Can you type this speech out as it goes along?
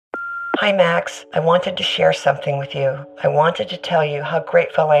Hi, Max. I wanted to share something with you. I wanted to tell you how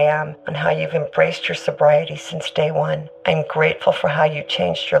grateful I am and how you've embraced your sobriety since day one. I'm grateful for how you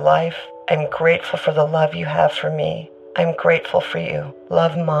changed your life. I'm grateful for the love you have for me. I'm grateful for you.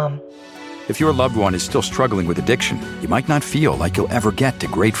 Love, Mom. If your loved one is still struggling with addiction, you might not feel like you'll ever get to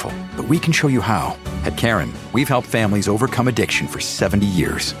grateful, but we can show you how. At Caron, we've helped families overcome addiction for 70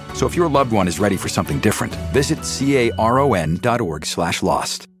 years. So if your loved one is ready for something different, visit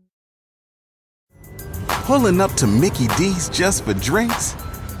caron.org/lost. Pulling up to Mickey D's just for drinks?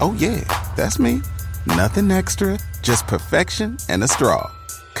 Oh yeah, that's me. Nothing extra, just perfection and a straw.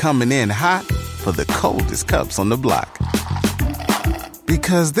 Coming in hot for the coldest cups on the block.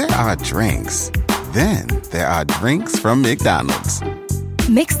 Because there are drinks. Then there are drinks from McDonald's.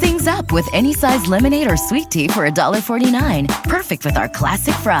 Mix things up with any size lemonade or sweet tea for $1.49. Perfect with our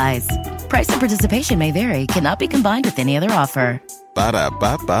classic fries. Price and participation may vary. Cannot be combined with any other offer.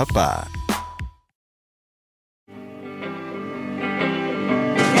 Ba-da-ba-ba-ba.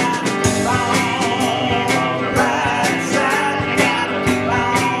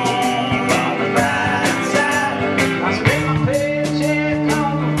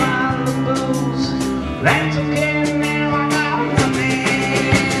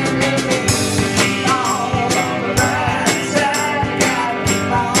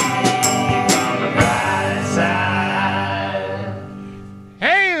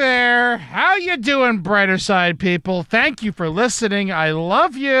 Doing, Brighter Side people? Thank you for listening. I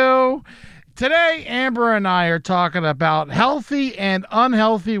love you. Today, Amber and I are talking about healthy and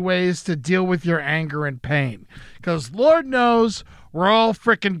unhealthy ways to deal with your anger and pain. Because Lord knows we're all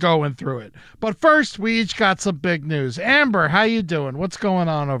freaking going through it. But first, we each got some big news. Amber, how you doing? What's going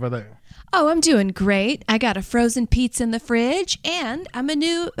on over there? Oh, I'm doing great. I got a frozen pizza in the fridge, and I'm a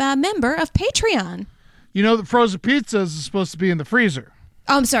new member of Patreon. You know, the frozen pizza is supposed to be in the freezer.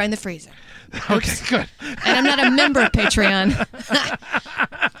 Oh, I'm sorry, in the freezer. Okay, good. And I'm not a member of Patreon.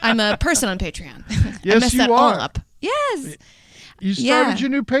 I'm a person on Patreon. Yes, I messed that you all are. up. Yes. You started your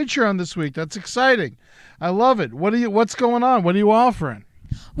new Patreon this week. That's exciting. I love it. What's going on? What are you offering?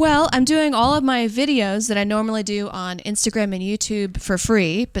 Well, I'm doing all of my videos that I normally do on Instagram and YouTube for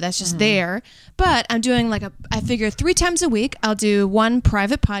free, but that's just there. But I'm doing I figure 3 times a week, I'll do one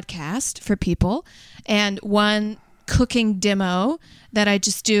private podcast for people and one cooking demo that I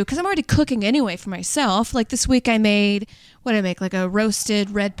just do because I'm already cooking anyway for myself. Like this week I made, like a roasted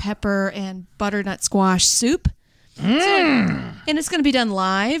red pepper and butternut squash soup. And it's going to be done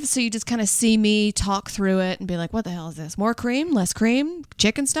live, so you just kind of see me talk through it and be like, what the hell is this? More cream? Less cream?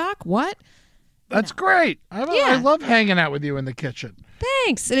 Chicken stock? What? That's great. I love hanging out with you in the kitchen.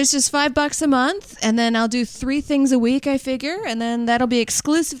 Thanks. And it's just $5 a month, and then I'll do 3 things a week, I figure, and then that'll be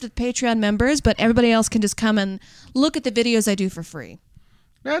exclusive to Patreon members, but everybody else can just come and look at the videos I do for free.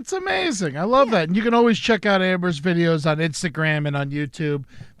 That's amazing. I love that. And you can always check out Amber's videos on Instagram and on YouTube.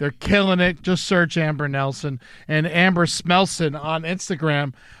 They're killing it. Just search Amber Nelson and Amber Smelson on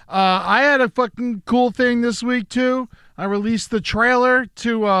Instagram. I had a fucking cool thing this week, too. I released the trailer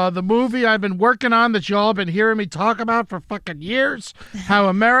to the movie I've been working on that y'all been hearing me talk about for fucking years. How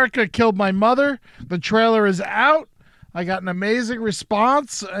America Killed My Mother. The trailer is out. I got an amazing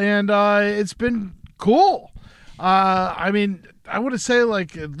response, and it's been cool. I would say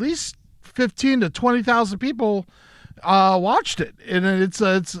at least 15 to 20,000 people watched it, and it's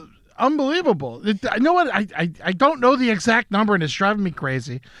unbelievable. I know what I don't know the exact number, and it's driving me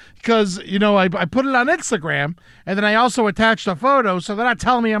crazy because I put it on Instagram, and then I also attached a photo, so they're not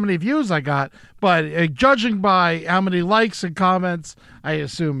telling me how many views I got, but judging by how many likes and comments, I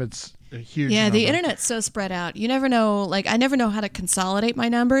assume it's a huge number. The internet's so spread out. You never know. I never know how to consolidate my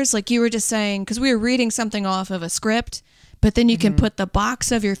numbers. Like you were just saying, because we were reading something off of a script. But then you can put the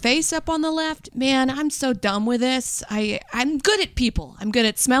box of your face up on the left. Man, I'm so dumb with this. I'm good at people. I'm good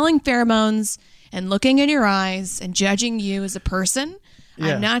at smelling pheromones and looking in your eyes and judging you as a person.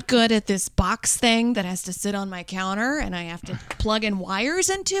 Yeah. I'm not good at this box thing that has to sit on my counter and I have to plug in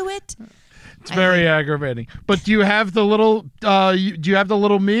wires into it. It's very aggravating. But do you have the little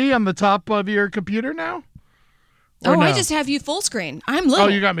me on the top of your computer now? Or no? I just have you full screen. I'm little. Oh,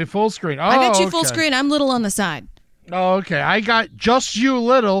 you got me full screen. Oh, I got you full screen. I'm little on the side. Oh, okay. I got just you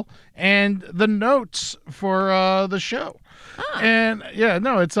little and the notes for the show. And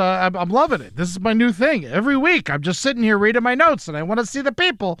it's I'm loving it. This is my new thing. Every week I'm just sitting here reading my notes and I want to see the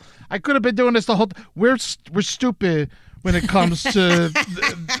people. I could have been doing this the whole We're stupid when it comes to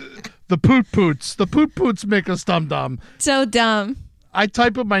the poot poots. The poot poots make us dumb. So dumb. I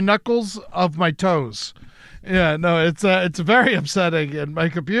type with my knuckles of my toes. Yeah, no, it's very upsetting, and my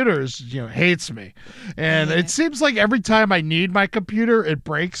computer hates me, and it seems like every time I need my computer, it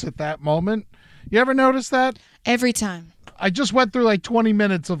breaks at that moment. You ever notice that? Every time. I just went through like 20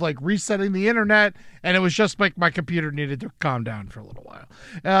 minutes of like resetting the internet, and it was just like my computer needed to calm down for a little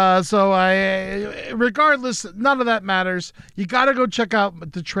while. So regardless, none of that matters. You got to go check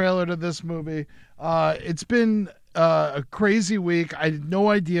out the trailer to this movie. It's been a crazy week. I had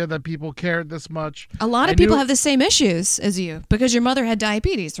no idea that people cared this much. A lot of people have the same issues as you because your mother had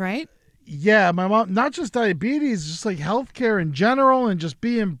diabetes, right? Yeah, my mom, not just diabetes, just like healthcare in general and just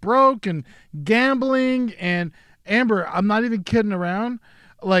being broke and gambling. And Amber, I'm not even kidding around.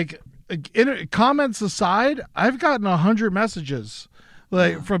 Like, comments aside, I've gotten 100 messages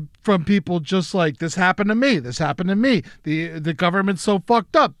like from people just like, this happened to me. This happened to me. The government's so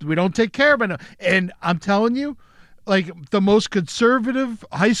fucked up. We don't take care of it. And I'm telling you, like, the most conservative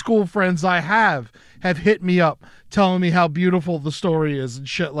high school friends I have hit me up telling me how beautiful the story is and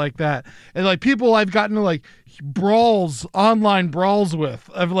shit like that. And like people I've gotten to like online brawls with,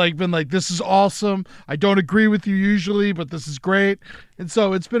 I've like been like, this is awesome. I don't agree with you usually, but this is great. And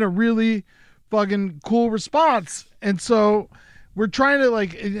so it's been a really fucking cool response. And so we're trying to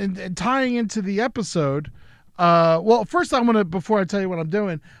like, and tying into the episode, well, first before I tell you what I'm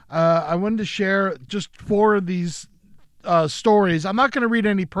doing, I wanted to share just 4 of these stories. I'm not going to read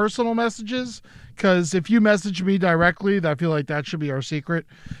any personal messages because if you message me directly, I feel like that should be our secret.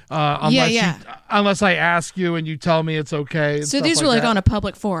 Unless I ask you and you tell me it's okay. So these were like on a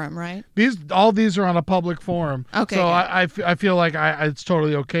public forum, right? All these are on a public forum. Okay. So I feel like it's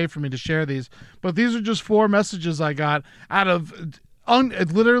totally okay for me to share these. But these are just 4 messages I got out of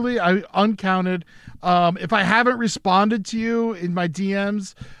literally uncounted. If I haven't responded to you in my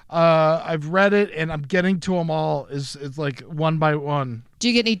DMs, I've read it and I'm getting to them all. It's like one by one. Do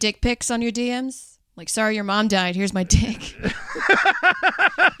you get any dick pics on your DMs? Like, sorry, your mom died. Here's my dick.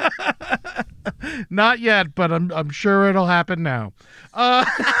 Not yet, but I'm sure it'll happen now.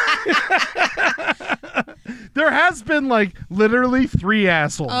 There has been like literally 3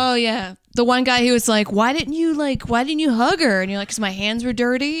 assholes. Oh yeah. The one guy who was like, why didn't you hug her? And you're like, because my hands were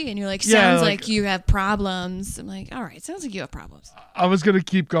dirty. And you're like, sounds like you have problems. I'm like, all right, sounds like you have problems. I was going to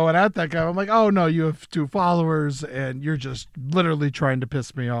keep going at that guy. I'm like, oh no, you have 2 followers and you're just literally trying to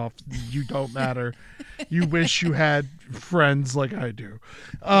piss me off. You don't matter. You wish you had friends like I do.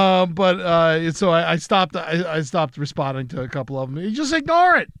 So I stopped responding to a couple of them. You just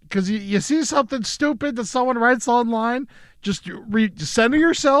ignore it because you see something stupid that someone writes online, just center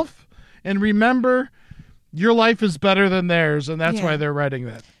yourself and remember your life is better than theirs, and that's why they're writing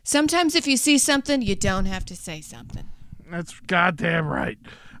that. Sometimes if you see something, you don't have to say something. That's goddamn right.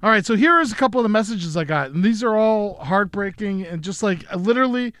 All right, so here is a couple of the messages I got, and these are all heartbreaking and just like I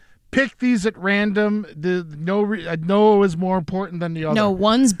literally pick these at random. No is more important than the other. No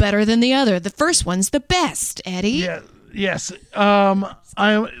one's better than the other. The first one's the best, Eddie. Yeah. Yes.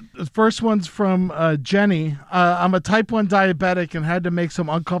 The first one's from Jenny. I'm a type 1 diabetic and had to make some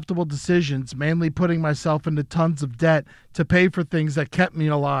uncomfortable decisions, mainly putting myself into tons of debt to pay for things that kept me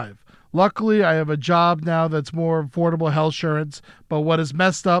alive. Luckily, I have a job now that's more affordable health insurance, but what is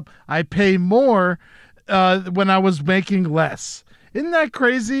messed up, I pay more when I was making less. Isn't that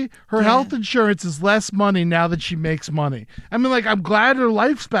crazy? Her health insurance is less money now that she makes money. I mean, like, I'm glad her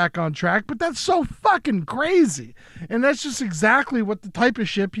life's back on track, but that's so fucking crazy. And that's just exactly what the type of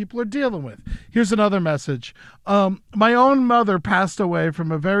shit people are dealing with. Here's another message. My own mother passed away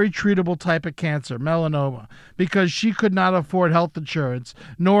from a very treatable type of cancer, melanoma, because she could not afford health insurance,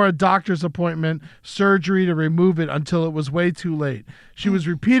 nor a doctor's appointment, surgery to remove it until it was way too late. She was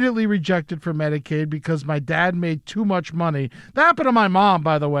repeatedly rejected for Medicaid because my dad made too much money. That happened to my mom,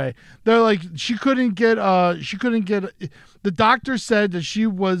 by the way. They're like, she couldn't get, the doctor said that she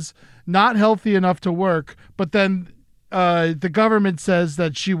was not healthy enough to work, but then the government says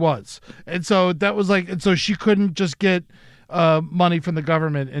that she was. And so that was like, and so she couldn't just get money from the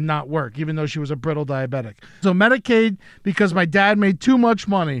government and not work, even though she was a brittle diabetic. So Medicaid, because my dad made too much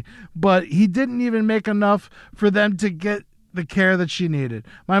money, but he didn't even make enough for them to get the care that she needed.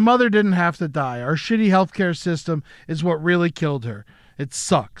 My mother didn't have to die. Our shitty healthcare system is what really killed her. It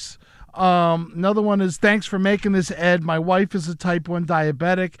sucks. Another one is, thanks for making this, Ed. My wife is a type 1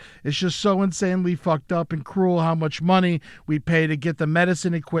 diabetic. It's just so insanely fucked up and cruel how much money we pay to get the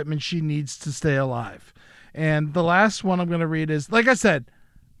medicine equipment she needs to stay alive. And the last one I'm going to read is, like I said,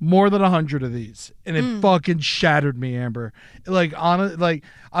 more than 100 of these, and it fucking shattered me, Amber. Like,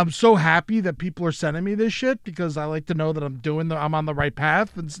 I'm so happy that people are sending me this shit because I like to know that I'm on the right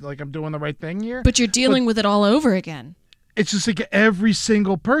path and like I'm doing the right thing here. But you're dealing with it all over again. it's just like every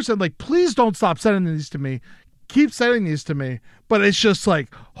single person, like, please don't stop sending these to me. Keep sending these to me. But it's just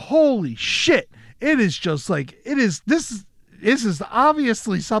like, holy shit. It is just like, this is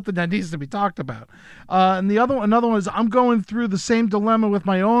obviously something that needs to be talked about. And another one is, I'm going through the same dilemma with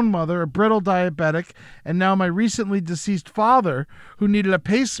my own mother, a brittle diabetic, and now my recently deceased father, who needed a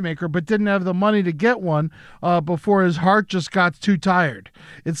pacemaker but didn't have the money to get one before his heart just got too tired.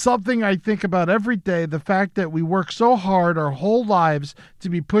 It's something I think about every day, the fact that we work so hard our whole lives to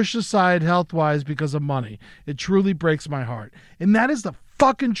be pushed aside health-wise because of money. It truly breaks my heart. And that is the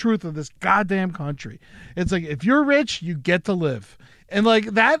fucking truth of this goddamn country. It's like, if you're rich, you get to live. And like,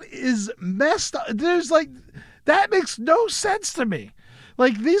 that is messed up. There's like, that makes no sense to me.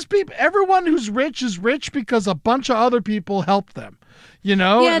 Like, these people, everyone who's rich is rich because a bunch of other people help them, you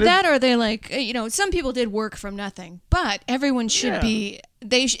know? Yeah, that, or they like, you know, some people did work from nothing, but everyone should be,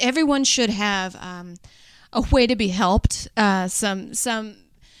 everyone should have a way to be helped. Some,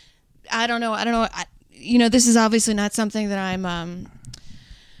 I don't know. You know, this is obviously not something that I'm,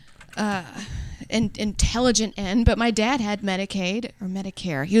 intelligent in, but my dad had Medicaid or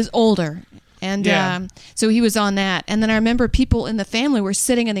Medicare. He was older, and so he was on that. And then I remember people in the family were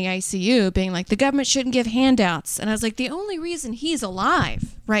sitting in the ICU being like, the government shouldn't give handouts. And I was like, the only reason he's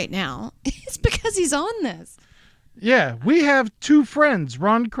alive right now is because he's on this. Yeah, we have two friends,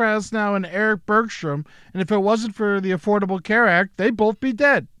 Ron Krasnow and Eric Bergstrom, and if it wasn't for the Affordable Care Act, they'd both be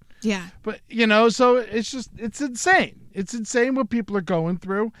dead. Yeah. But, you know, so it's insane. It's insane what people are going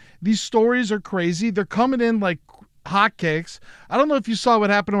through. These stories are crazy. They're coming in like hotcakes. I don't know if you saw what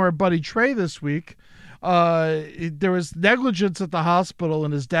happened to our buddy Trey this week. There was negligence at the hospital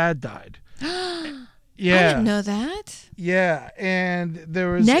and his dad died. Yeah. I didn't know that. Yeah, and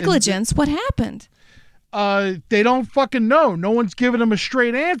there was... Negligence? What happened? They don't fucking know. No one's giving him a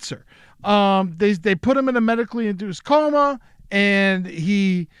straight answer. They put him in a medically induced coma, and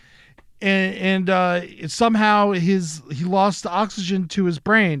somehow he lost oxygen to his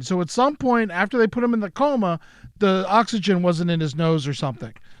brain. So at some point after they put him in the coma, the oxygen wasn't in his nose or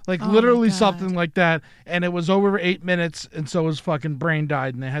something. Like literally something like that. And it was over 8 minutes, and so his fucking brain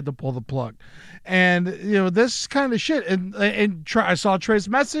died, and they had to pull the plug. And you know, this kind of shit. And I saw Trey's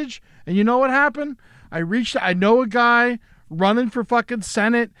message, and you know what happened? I know a guy running for fucking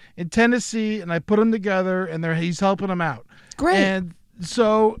Senate in Tennessee, and I put him together, and he's helping him out. Great. And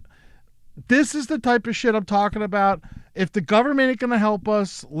so this is the type of shit I'm talking about. If the government ain't going to help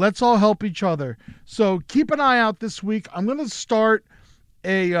us, let's all help each other. So keep an eye out this week. I'm going to start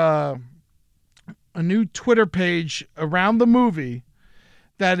a new Twitter page around the movie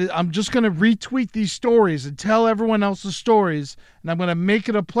I'm just going to retweet these stories and tell everyone else's stories, and I'm going to make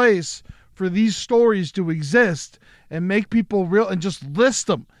it a place for these stories to exist and make people real and just list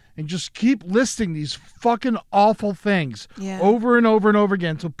them. And just keep listing these fucking awful things over and over and over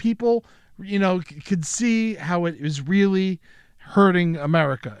again, so people, you know, could see how it is really hurting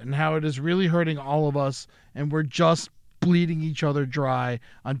America and how it is really hurting all of us, and we're just bleeding each other dry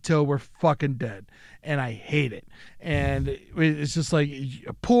until we're fucking dead. And I hate it. And it's just like,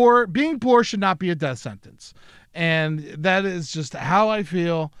 being poor should not be a death sentence. And that is just how I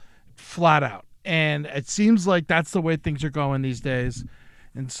feel, flat out. And it seems like that's the way things are going these days.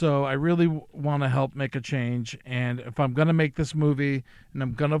 And so I really want to help make a change. And if I'm going to make this movie and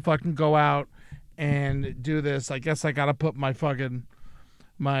I'm going to fucking go out and do this, I guess I got to put my fucking,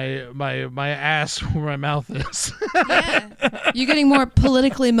 my ass where my mouth is. Yeah. You're getting more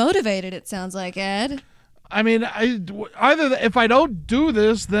politically motivated, it sounds like, Ed. I mean, if I don't do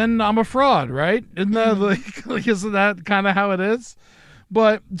this, then I'm a fraud, right? Isn't that isn't that kind of how it is?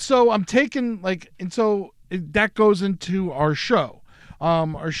 But so I'm taking that goes into our show.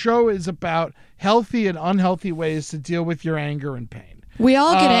 Our show is about healthy and unhealthy ways to deal with your anger and pain. We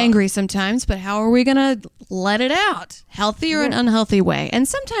all get angry sometimes, but how are we going to let it out? Healthy or an unhealthy way? And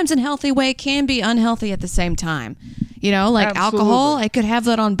sometimes an healthy way can be unhealthy at the same time. You know, like alcohol, I could have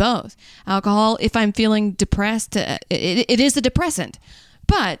that on both. Alcohol, if I'm feeling depressed, it is a depressant.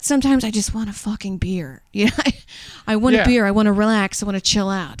 But sometimes I just want a fucking beer. You know, I want a beer. I want to relax. I want to chill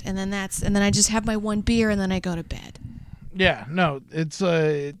out. And then I just have my one beer, and then I go to bed. Yeah, no, it's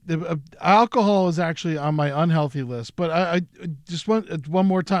alcohol is actually on my unhealthy list. But I just want one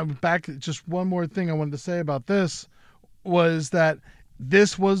more time back. Just one more thing I wanted to say about this was that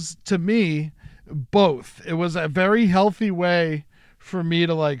this was, to me, both. It was a very healthy way for me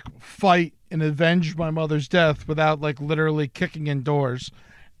to like fight and avenge my mother's death without like literally kicking in doors.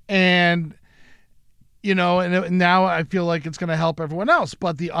 And you know, and now I feel like it's going to help everyone else.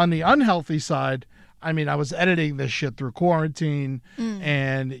 But on the unhealthy side, I mean, I was editing this shit through quarantine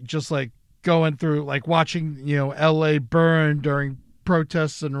and just like going through, like watching, LA burn during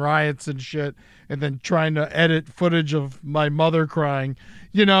protests and riots and shit, and then trying to edit footage of my mother crying,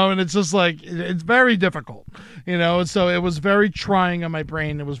 and it's just like, it's very difficult, and so it was very trying on my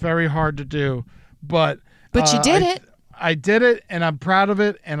brain. It was very hard to do, but you did it. I did it, and I'm proud of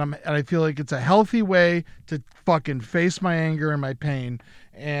it, and I feel like it's a healthy way to fucking face my anger and my pain.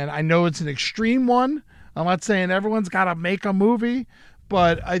 And I know it's an extreme one. I'm not saying everyone's got to make a movie,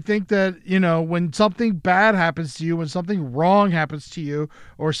 but I think that, when something bad happens to you, when something wrong happens to you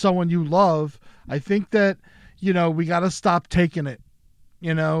or someone you love, I think that, we got to stop taking it.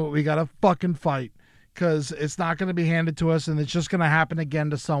 We got to fucking fight, because it's not going to be handed to us, and it's just going to happen again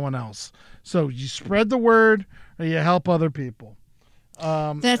to someone else. So you spread the word, or you help other people.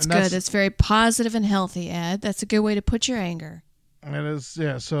 That's good. That's very positive and healthy, Ed. That's a good way to put your anger. It is,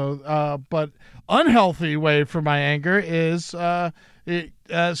 yeah. So, but unhealthy way for my anger is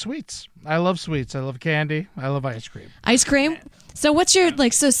sweets. I love sweets. I love candy. I love ice cream. Ice cream? So what's your,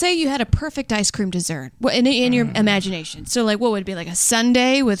 so say you had a perfect ice cream dessert in your imagination. So what would it be, like a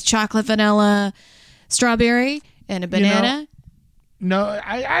sundae with chocolate, vanilla, strawberry, and a banana? No,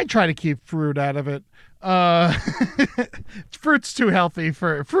 I try to keep fruit out of it. Fruit's too healthy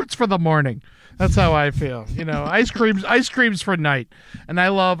fruit's for the morning. That's how I feel. Ice cream's for night. And I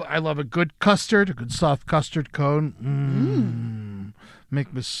love a good custard, a good soft custard cone.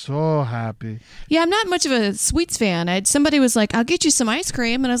 Make me so happy. Yeah, I'm not much of a sweets fan. Somebody was like, "I'll get you some ice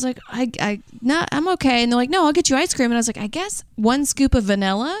cream," and I was like, I'm okay." And they're like, "No, I'll get you ice cream," and I was like, "I guess 1 scoop of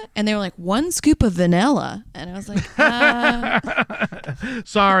vanilla," and they were like, 1 scoop of vanilla, and I was like,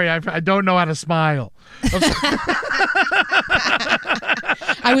 Sorry, I don't know how to smile.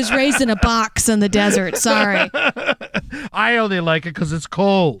 I was raised in a box in the desert. Sorry. I only like it because it's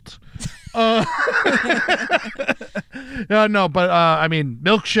cold. No, but I mean,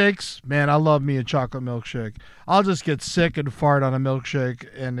 milkshakes, man, I love me a chocolate milkshake. I'll just get sick and fart on a milkshake,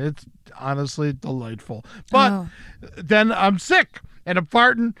 and it's honestly delightful. But then I'm sick, and I'm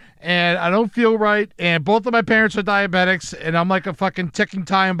farting, and I don't feel right, and both of my parents are diabetics, and I'm like a fucking ticking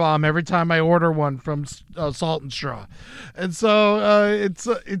time bomb every time I order one from Salt and Straw. And so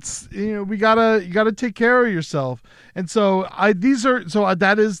it's you gotta take care of yourself. And so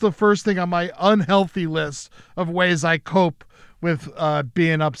that is the first thing on my unhealthy list of ways I cope with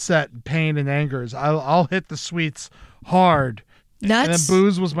being upset, pain, and angers. I'll hit the sweets hard. Nuts. And then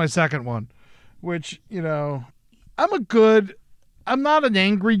booze was my second one, which I'm not an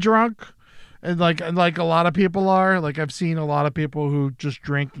angry drunk, and like a lot of people are. Like, I've seen a lot of people who just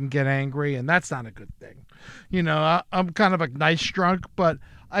drink and get angry, and that's not a good thing. I'm kind of a nice drunk, but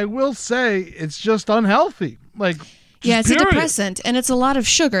I will say it's just unhealthy. Yeah, it's period. A depressant, and it's a lot of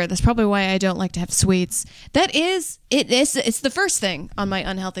sugar. That's probably why I don't like to have sweets. It's the first thing on my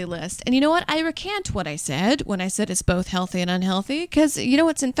unhealthy list. And you know what? I recant what I said when I said it's both healthy and unhealthy, because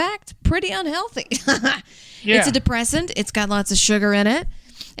it's in fact pretty unhealthy. Yeah. It's a depressant. It's got lots of sugar in it.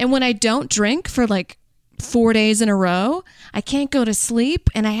 And when I don't drink for 4 days in a row, I can't go to sleep,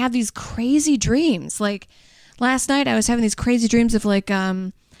 and I have these crazy dreams. Like last night, I was having these crazy dreams of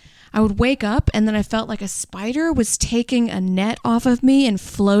I would wake up, and then I felt like a spider was taking a net off of me and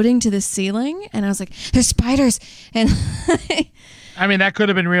floating to the ceiling. And I was like, "There's spiders!" And I mean, that could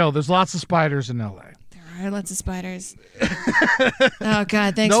have been real. There's lots of spiders in LA. There are lots of spiders. Oh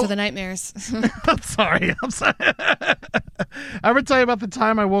God, thanks for the nightmares. I'm sorry. I ever tell you about the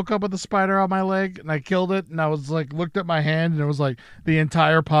time I woke up with a spider on my leg and I killed it, and I was looked at my hand, and it was the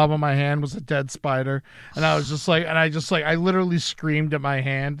entire palm of my hand was a dead spider, and I was just I literally screamed at my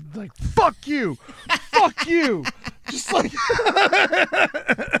hand, "Fuck you, fuck you!" Just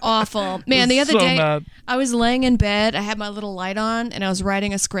awful, man. The other day, mad. I was laying in bed. I had my little light on, and I was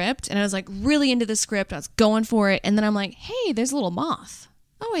writing a script, and I was really into the script. I was going for it, and then I'm like, "Hey, there's a little moth.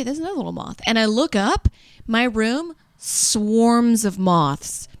 Oh wait, there's another little moth." And I look up, my room swarms of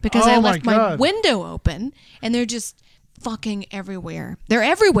moths because I left my window open, and they're just fucking everywhere. They're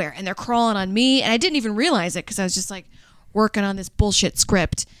everywhere, and they're crawling on me, and I didn't even realize it because I was just working on this bullshit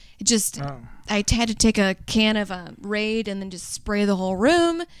script. It just, I had to take a can of Raid and then just spray the whole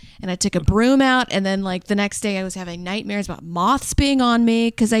room, and I took a broom out, and then the next day I was having nightmares about moths being on me,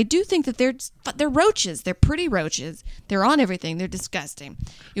 because I do think that they're roaches. They're pretty roaches. They're on everything. They're disgusting.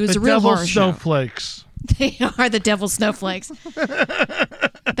 It was a real horror show. Snowflakes. They are the devil snowflakes.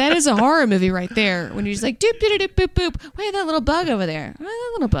 That is a horror movie right there. When you're just doop, doop, doop, boop, boop. Wait, that little bug over there. Wait,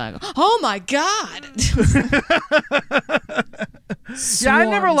 that little bug. Oh my God. Yeah, I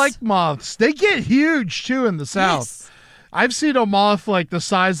never liked moths. They get huge too in the South. Yes. I've seen a moth the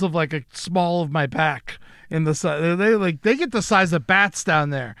size of a small of my back. in the size. They get the size of bats down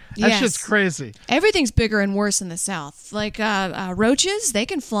there. That shit's crazy. Everything's bigger and worse in the South. Like roaches, they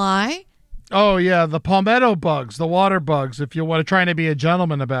can fly. Oh, yeah, the palmetto bugs, the water bugs, if you want to try to be a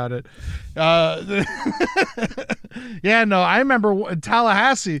gentleman about it. Yeah, no, I remember in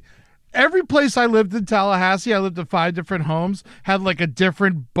Tallahassee, every place I lived in Tallahassee, I lived in 5 different homes, had like a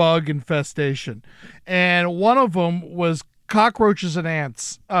different bug infestation. And one of them was cockroaches and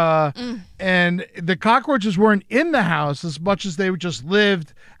ants. And the cockroaches weren't in the house as much as they just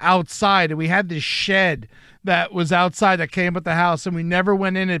lived outside. And we had this shed that was outside that came with the house, and we never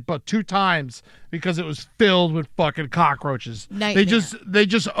went in it but 2 times because it was filled with fucking cockroaches. Nightmare. They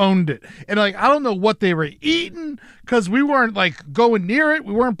just owned it. And like, I don't know what they were eating because we weren't like going near it.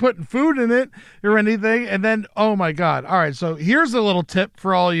 We weren't putting food in it or anything. And then, oh my God. All right. So here's a little tip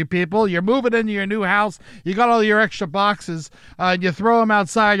for all you people. You're moving into your new house. You got all your extra boxes and you throw them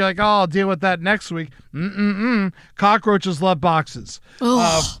outside. You're like, oh, I'll deal with that next week. Cockroaches love boxes.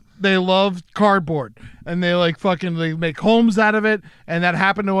 They love cardboard, and they make homes out of it. And that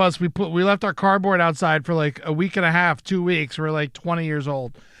happened to us. We left our cardboard outside for like a week and a half, 2 weeks. We're like 20 years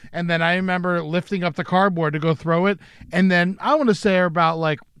old. And then I remember lifting up the cardboard to go throw it. And then I want to say about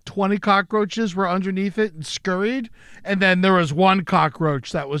like 20 cockroaches were underneath it and scurried. And then there was one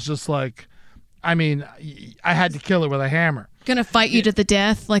cockroach that was just like, I mean, I had to kill it with a hammer. Gonna fight you to the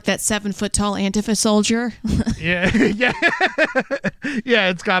death like that 7-foot-tall Antifa soldier. Yeah.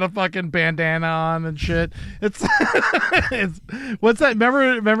 It's got a fucking bandana on and shit. It's what's that?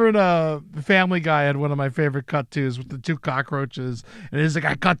 Remember the Family Guy had one of my favorite cut-tos with the 2 cockroaches, and he's like,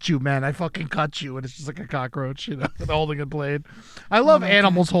 "I cut you, man. I fucking cut you," and it's just like a cockroach, holding a blade. I love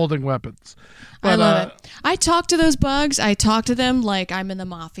animals holding weapons. But, I love it. I talk to those bugs. I talk to them like I'm in the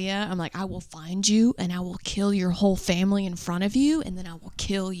mafia. I'm like, I will find you and I will kill your whole family in front of you, and then I will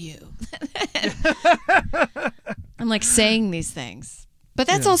kill you. I'm like saying these things. But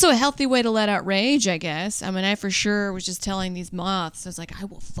that's also a healthy way to let out rage, I guess. I mean, I for sure was just telling these moths, I was like, I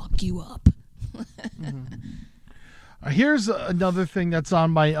will fuck you up. Here's another thing that's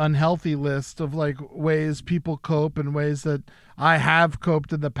on my unhealthy list of like ways people cope and ways that I have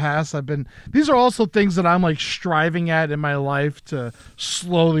coped in the past. These are also things that I'm like striving at in my life to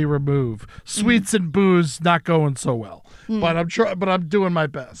slowly remove. Sweets and booze not going so well, but I'm doing my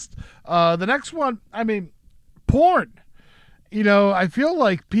best. The next one, I mean, porn. I feel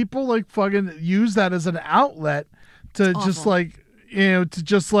like people like fucking use that as an outlet to just like, to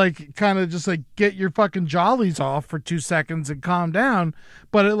just like kind of just like get your fucking jollies off for 2 seconds and calm down,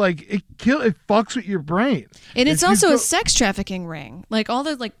 but it fucks with your brain. And it's also a sex trafficking ring. Like all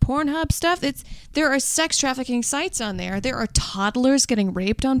the like Pornhub stuff, there are sex trafficking sites on there. There are toddlers getting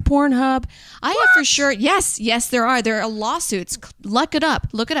raped on Pornhub. I have for sure. Yes, there are. There are lawsuits. Look it up.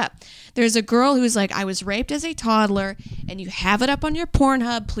 There's a girl who's like, I was raped as a toddler, and you have it up on your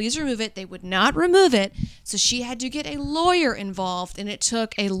Pornhub. Please remove it. They would not remove it. So she had to get a lawyer involved, and it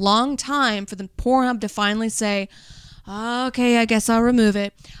took a long time for the Pornhub to finally say, okay, I guess I'll remove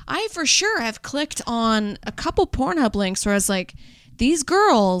it. I for sure have clicked on a couple Pornhub links where I was like, these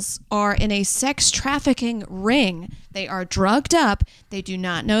girls are in a sex trafficking ring. They are drugged up. They do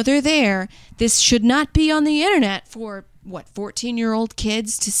not know they're there. This should not be on the internet for 14-year-old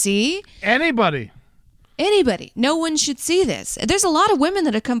kids to see? Anybody. No one should see this. There's a lot of women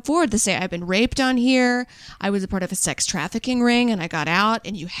that have come forward to say, I've been raped on here. I was a part of a sex trafficking ring and I got out,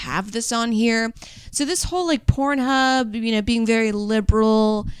 and you have this on here. So this whole like Pornhub, being very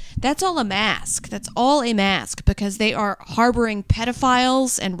liberal, that's all a mask. That's all a mask because they are harboring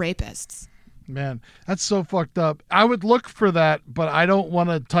pedophiles and rapists. Man, that's so fucked up. I would look for that, but I don't want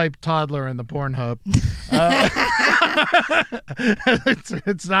to type toddler in the Pornhub.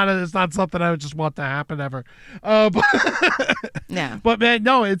 It's not something I would just want to happen ever. No. But man,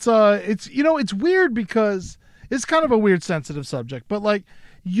 no, it's weird because it's kind of a weird sensitive subject. But like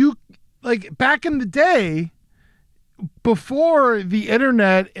back in the day, before the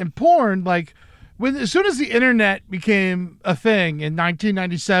internet and porn, like. As soon as the internet became a thing in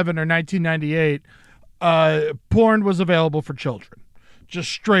 1997 or 1998, porn was available for children,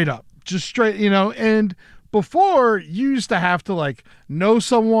 just straight, and before you used to have to like know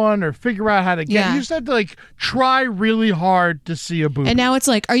someone or figure out how to get, you just had to like try really hard to see a boob. And now it's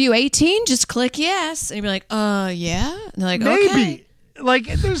like, are you 18? Just click yes. And you'd be like, yeah. And they're like, maybe. Okay. Like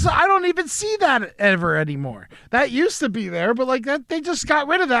I don't even see that ever anymore. That used to be there, but like that they just got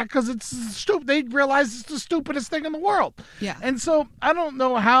rid of that because it's stupid. They realized it's the stupidest thing in the world. Yeah. And so I don't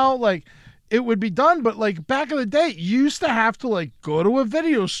know how like it would be done. But like back in the day, you used to have to like go to a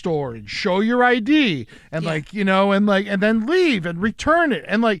video store and show your ID and like, you know, and then leave and return it.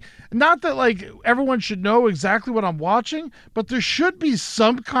 And like, not that like everyone should know exactly what I'm watching, but there should be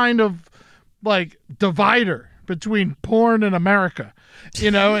some kind of like divider between porn and America, you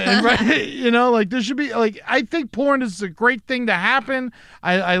know, and right, you know, like there should be like, I think porn is a great thing to happen.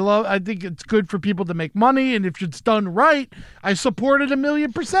 I think it's good for people to make money. And if it's done right, I support it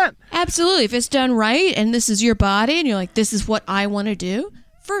 1,000,000%. Absolutely. If it's done right and this is your body and you're like, this is what I want to do,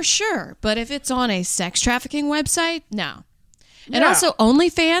 for sure. But if it's on a sex trafficking website, no. And also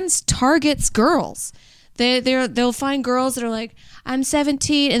OnlyFans targets girls. They'll find girls that are like, I'm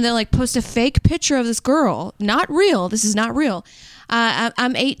 17, and they'll like post a fake picture of this girl. Not real. This is not real.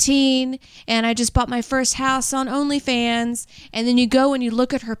 I'm 18, and I just bought my first house on OnlyFans. And then you go and you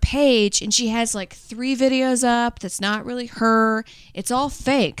look at her page, and she has like 3 videos up that's not really her. It's all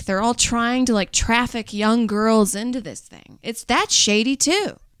fake. They're all trying to like traffic young girls into this thing. That's shady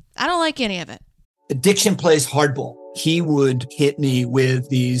too. I don't like any of it. Addiction plays hardball. He would hit me with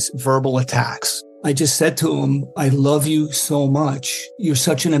these verbal attacks. I just said to him, I love you so much. You're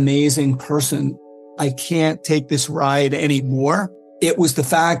such an amazing person. I can't take this ride anymore. It was the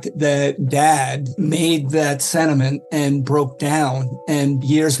fact that Dad made that sentiment and broke down. And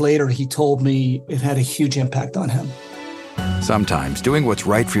years later, he told me it had a huge impact on him. Sometimes doing what's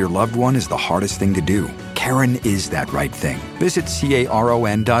right for your loved one is the hardest thing to do. Karen is that right thing. Visit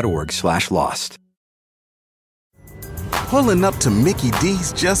caron.org/lost. Pulling up to Mickey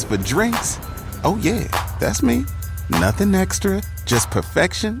D's just for drinks? Oh yeah, that's me. Nothing extra, just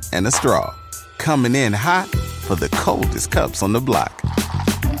perfection and a straw. Coming in hot for the coldest cups on the block.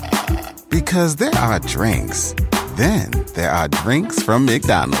 Because there are drinks. Then there are drinks from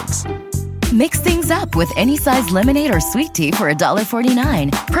McDonald's. Mix things up with any size lemonade or sweet tea for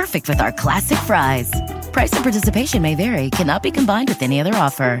 $1.49. Perfect with our classic fries. Price and participation may vary. Cannot be combined with any other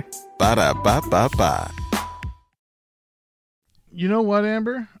offer. Ba-da-ba-ba-ba. You know what,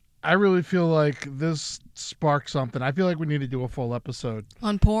 Amber? I really feel like this sparked something. I feel like we need to do a full episode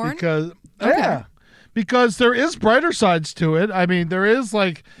on porn because because there is brighter sides to it. I mean, there is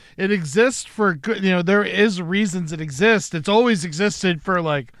like it exists for good. You know, there is reasons it exists. It's always existed for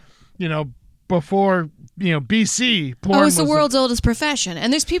like, you know, before BC. Porn it's the world's oldest profession,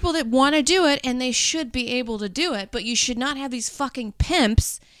 and there's people that want to do it, and they should be able to do it. But you should not have these fucking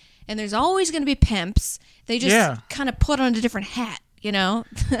pimps. And there's always going to be pimps. They just kind of put on a different hat. You know?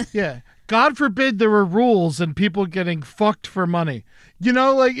 Yeah. God forbid there were rules and people getting fucked for money. You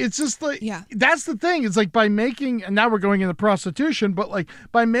know, like, it's just like, that's the thing. It's like by making, and now we're going into prostitution, but like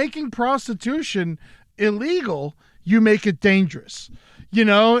by making prostitution illegal, you make it dangerous. You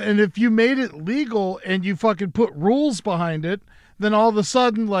know, and if you made it legal and you fucking put rules behind it, then all of a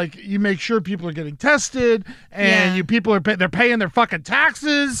sudden, like, you make sure people are getting tested and people are they're paying their fucking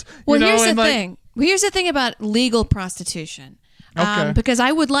taxes. Well, you know, here's the thing. Here's the thing about legal prostitution. Because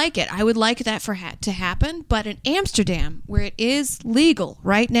I would like it. I would like that to happen. But in Amsterdam, where it is legal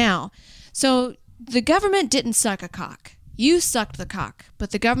right now, so the government didn't suck a cock. You sucked the cock,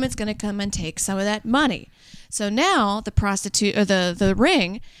 but the government's going to come and take some of that money. So now the prostitute or the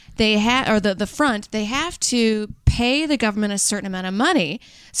ring, they have, or the front, they have to pay the government a certain amount of money.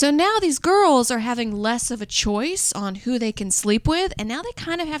 So now these girls are having less of a choice on who they can sleep with, and now they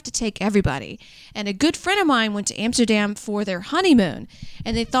kind of have to take everybody. And a good friend of mine went to Amsterdam for their honeymoon,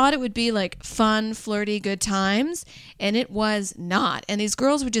 and they thought it would be like fun, flirty, good times, and it was not. And these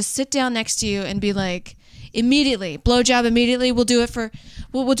girls would just sit down next to you and be like, immediately, blowjob immediately. We'll do it for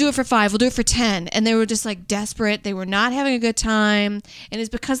 5. We'll do it for 10. And they were just like desperate. They were not having a good time. And it's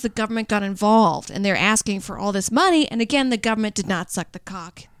because the government got involved and they're asking for all this money. And again, the government did not suck the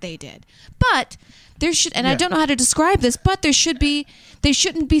cock. They did. But there should, and I don't know how to describe this, but they shouldn't be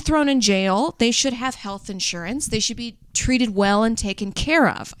thrown in jail. They should have health insurance. They should be treated well and taken care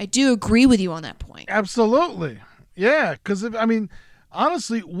of. I do agree with you on that point. Absolutely. Yeah. Because, I mean,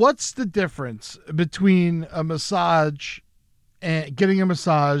 honestly, what's the difference between a massage and getting a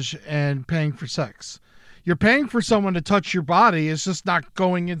massage and paying for sex? You're paying for someone to touch your body. It's just not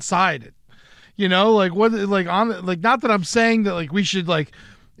going inside it. You know, like what, like on, like, not that I'm saying that like we should like,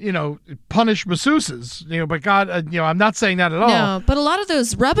 you know, punish masseuses, you know, but God, you know, I'm not saying that at all. No, but a lot of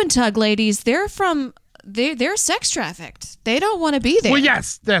those rub and tug ladies, they're they're sex trafficked. They don't want to be there. Well,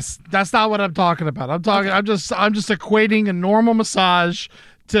 yes, that's not what I'm talking about. I'm just equating a normal massage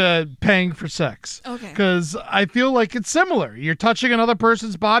to paying for sex. Okay. Because I feel like it's similar. You're touching another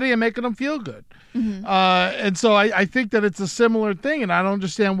person's body and making them feel good. Mm-hmm. And so I think that it's a similar thing, and I don't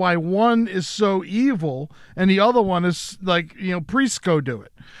understand why one is so evil and the other one is like, you know, priests go do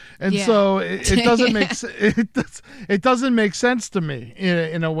it. And so it doesn't make it doesn't make sense to me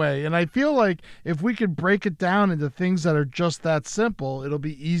in a way. And I feel like if we could break it down into things that are just that simple, it'll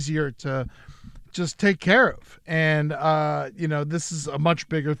be easier to just take care of. And this is a much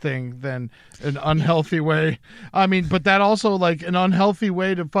bigger thing than an unhealthy way. I mean, but that also, like, an unhealthy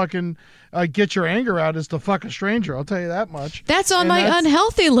way to fucking get your anger out is to fuck a stranger. I'll tell you that much. That's on my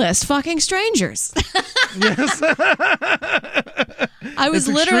unhealthy list. Fucking strangers. Yes. I was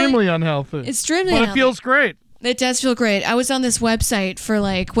it's extremely unhealthy. Extremely but unhealthy. It feels great. It does feel great. I was on this website for,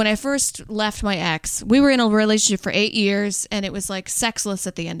 like, when I first left my ex, we were in a relationship for 8 years, and it was, like, sexless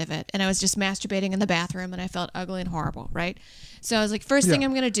at the end of it. And I was just masturbating in the bathroom, and I felt ugly and horrible, right? So I was like, first thing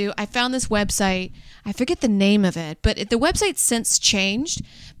I'm going to do, I found this website. I forget the name of it, but the website's since changed.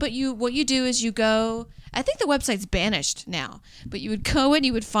 But what you do is you go, I think the website's banished now, but you would go and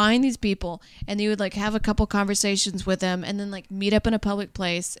you would find these people, and you would, like, have a couple conversations with them, and then, like, meet up in a public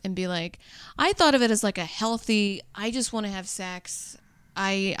place and be like, I thought of it as, like, a healthy, I just want to have sex.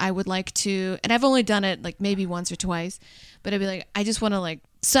 I would like to, and I've only done it, like, maybe once or twice, but I'd be like, I just want to, like,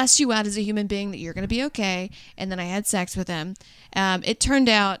 suss you out as a human being that you're going to be okay. And then I had sex with him. It turned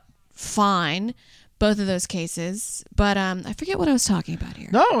out fine, both of those cases, but I forget what I was talking about here.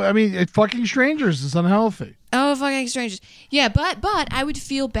 No, I mean, fucking strangers is unhealthy. Oh, fucking strangers. Yeah, but I would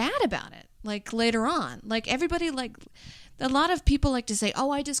feel bad about it, like, later on. Like, everybody, like, a lot of people like to say, oh,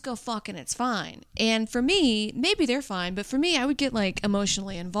 I just go fuck and it's fine. And for me, maybe they're fine, but for me, I would get, like,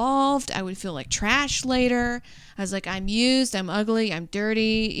 emotionally involved. I would feel like trash later. I was like, I'm used, I'm ugly, I'm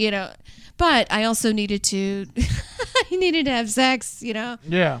dirty, you know. But I also needed to, I needed to have sex, you know.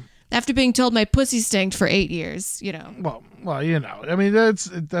 Yeah. After being told my pussy stinked for 8 years, you know. Well, you know. I mean, that's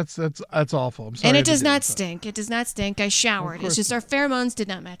awful. I'm sorry. And it does not stink. It does not stink. I showered. It's just our pheromones did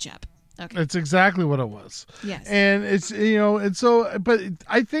not match up. Okay. It's exactly what it was. Yes. And it's, you know, and so, but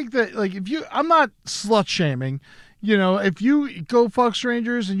I think that, like, I'm not slut shaming, you know, if you go fuck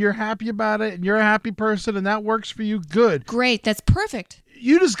strangers and you're happy about it and you're a happy person and that works for you, good. Great. That's perfect.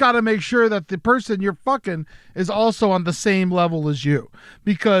 You just got to make sure that the person you're fucking is also on the same level as you,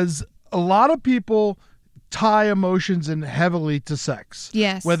 because a lot of people tie emotions in heavily to sex.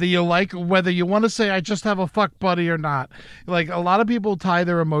 Yes. Whether you want to say, I just have a fuck buddy or not. Like, a lot of people tie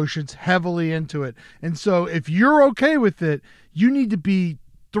their emotions heavily into it. And so if you're okay with it, you need to be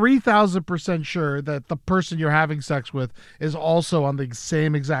 3,000% sure that the person you're having sex with is also on the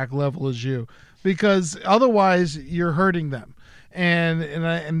same exact level as you, because otherwise you're hurting them.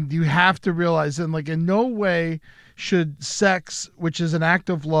 And you have to realize, and, like, in no way should sex, which is an act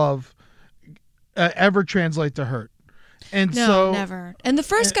of love, ever translate to hurt. And no, so never. And the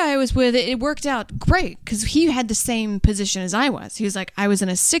first guy I was with, it worked out great because he had the same position as I was. He was like, I was in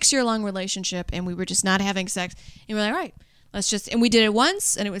a 6-year-long relationship and we were just not having sex. And we're like, all right, and we did it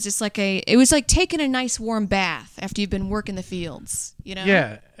once, and it was just like it was like taking a nice warm bath after you've been working the fields, you know?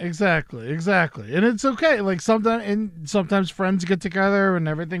 Yeah, exactly. And it's okay. Like, sometimes friends get together and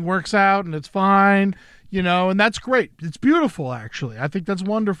everything works out and it's fine, you know, and that's great. It's beautiful, actually. I think that's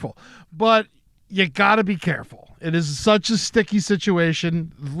wonderful. But you got to be careful. It is such a sticky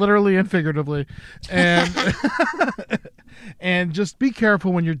situation, literally and figuratively. And and just be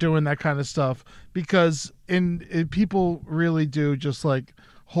careful when you're doing that kind of stuff, because people really do just, like,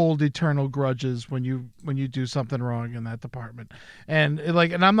 hold eternal grudges when you do something wrong in that department. And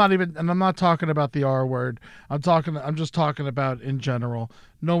I'm not talking about the R word. I'm just talking about in general.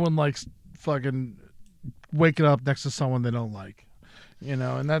 No one likes fucking waking up next to someone they don't like. You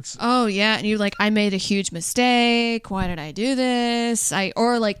know, and that's... Oh, yeah. And you're like, I made a huge mistake. Why did I do this?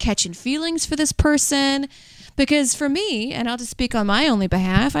 Or like catching feelings for this person. Because for me, and I'll just speak on my only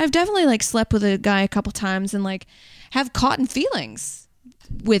behalf, I've definitely, like, slept with a guy a couple times and, like, have caught in feelings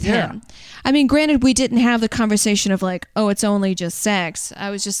with him. I mean, granted, we didn't have the conversation of, like, oh, it's only just sex.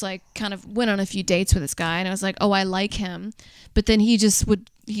 I was just, like, kind of went on a few dates with this guy, and I was like, oh, I like him. But then he just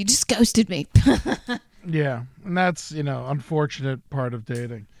ghosted me. Yeah, and that's, you know, unfortunate part of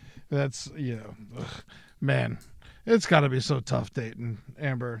dating. That's, you know, man, it's got to be so tough dating,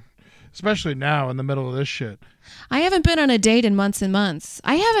 Amber, especially now in the middle of this shit. I haven't been on a date in months and months.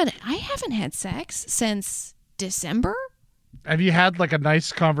 I haven't had sex since December. Have you had, like, a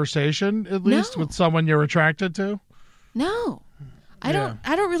nice conversation at least with someone you're attracted to? No. I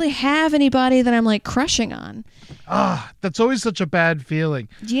don't really have anybody that I'm, like, crushing on. That's always such a bad feeling.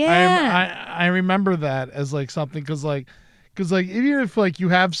 Yeah. I remember that as, like, something, because even if, like, you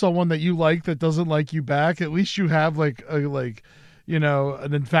have someone that you like that doesn't like you back, at least you have, like, you know,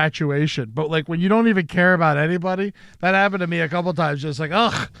 an infatuation. But, like, when you don't even care about anybody, that happened to me a couple times. Just like,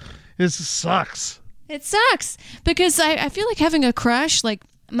 ugh, this sucks. It sucks because I feel like having a crush, like,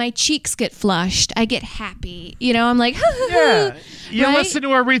 my cheeks get flushed. I get happy. I'm like, Yeah. You right? listen to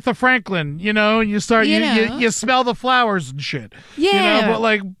Aretha Franklin, and you start, you smell the flowers and shit. Yeah.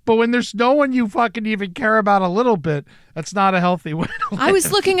 But when there's no one you fucking even care about a little bit, that's not a healthy way to live. I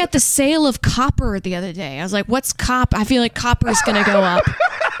was looking at the sale of copper the other day. I was like, what's copper? I feel like copper is going to go up.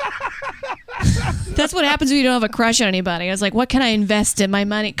 That's what happens when you don't have a crush on anybody. I was like, what can I invest in my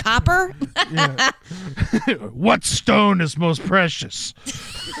money? Copper? Yeah. What stone is most precious?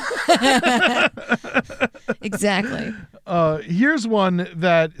 Exactly. Here's one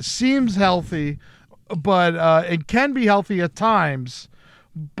that seems healthy, but it can be healthy at times,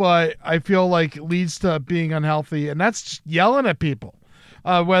 but I feel like it leads to being unhealthy, and that's just yelling at people,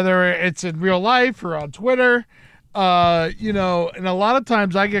 whether it's in real life or on Twitter. And a lot of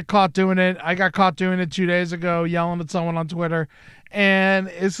times I get caught doing it. I got caught doing it 2 days ago, yelling at someone on Twitter, and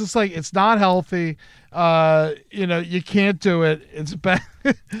it's just like, it's not healthy. You can't do it. It's bad.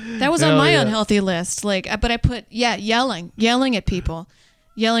 That was on my unhealthy list. But I put, yelling at people,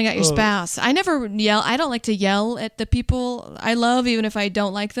 yelling at your spouse. I never yell. I don't like to yell at the people I love, even if I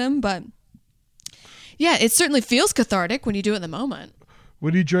don't like them. But yeah, it certainly feels cathartic when you do it in the moment.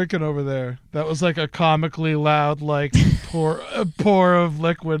 What are you drinking over there? That was like a comically loud, pour of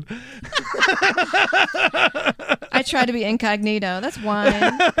liquid. I try to be incognito. That's wine.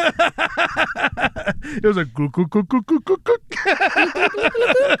 It was a gluk, gluk, gluk, gluk, gluk, gluk.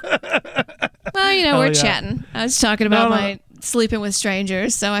 Well, we're chatting. I was talking about my sleeping with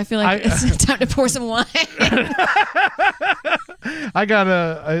strangers, so I feel like it's time to pour some wine. I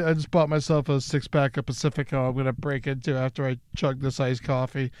just bought myself a 6-pack of Pacifico I'm going to break into after I chug this iced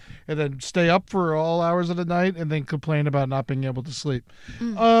coffee, and then stay up for all hours of the night and then complain about not being able to sleep.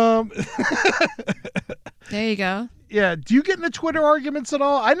 There you go. Yeah. Do you get into Twitter arguments at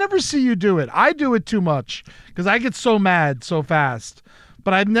all? I never see you do it. I do it too much because I get so mad so fast,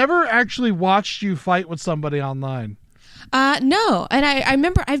 but I've never actually watched you fight with somebody online. No. And I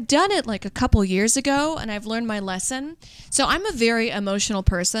remember I've done it like a couple years ago, and I've learned my lesson. So I'm a very emotional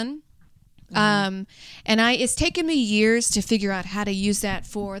person. And it's taken me years to figure out how to use that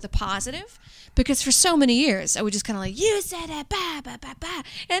for the positive, because for so many years I would just kind of like, you said it, bah, bah, bah, bah,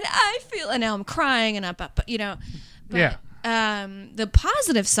 and I feel, and now I'm crying, and Yeah. The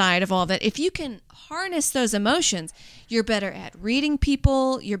positive side of all that, if you can harness those emotions, you're better at reading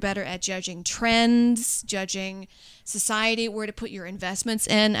people, you're better at judging trends, judging society, where to put your investments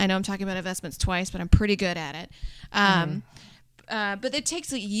in. I know I'm talking about investments twice, but I'm pretty good at it. But it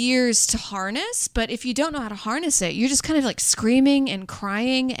takes years to harness. But if you don't know how to harness it, you're just kind of like screaming and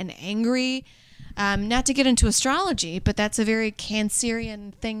crying and angry. Not to get into astrology, but that's a very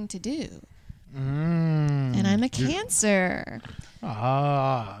Cancerian thing to do. And I'm a Cancer.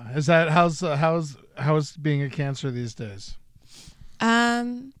 Is that how's being a Cancer these days?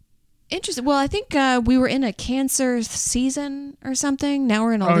 Interesting. Well, I think we were in a Cancer season or something. Now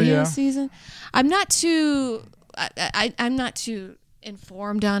we're in a Leo season. I'm not too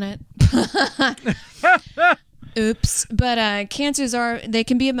informed on it. Oops. But Cancers they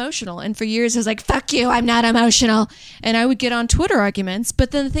can be emotional. And for years I was like, fuck you, I'm not emotional. And I would get on Twitter arguments.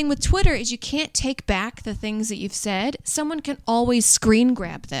 But then the thing with Twitter is you can't take back the things that you've said. Someone can always screen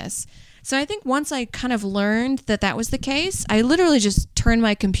grab this. So I think once I kind of learned that was the case, I literally just turned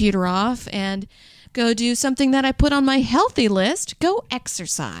my computer off and go do something that I put on my healthy list. Go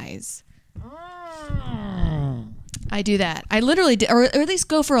exercise. I do that. I literally do, or at least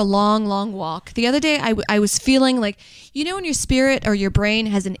go for a long, long walk. The other day, I was feeling like, when your spirit or your brain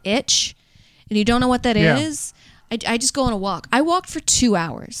has an itch and you don't know what that is, I just go on a walk. I walked for 2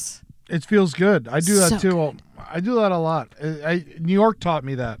 hours. It feels good. I do that too. Good. I do that a lot. New York taught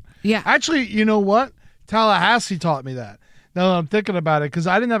me that. Yeah. Actually, you know what? Tallahassee taught me that. Now that I'm thinking about it, because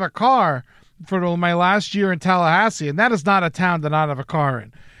I didn't have a car for my last year in Tallahassee, and that is not a town to not have a car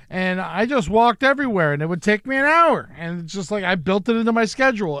in. And I just walked everywhere, and it would take me an hour. And it's just like I built it into my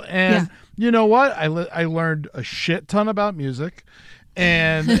schedule. And you know what? I learned a shit ton about music,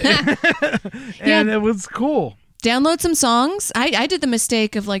 and and it was cool. Download some songs. I did the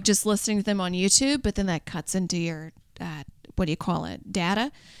mistake of like just listening to them on YouTube, but then that cuts into your what do you call it?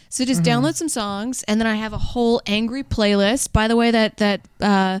 Data. So just download some songs, and then I have a whole angry playlist. By the way, that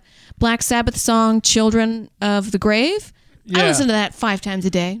Black Sabbath song "Children of the Grave." I listen to that 5 times a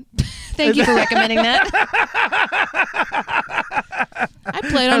day. Thank you for recommending that. I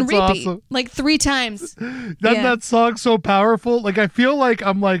play it on repeat like 3 times. That song's so powerful. Like I feel like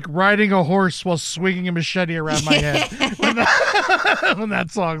I'm like riding a horse while swinging a machete around my head when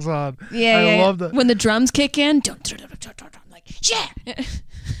that song's on. I love that. When the drums kick in, I'm like, yeah.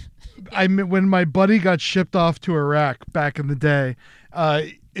 When my buddy got shipped off to Iraq back in the day,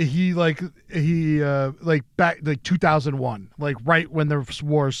 he back like 2001, like right when the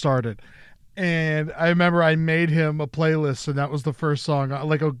war started. And I remember I made him a playlist, and that was the first song,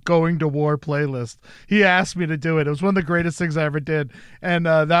 like a going to war playlist. He asked me to do it. It was one of the greatest things I ever did, and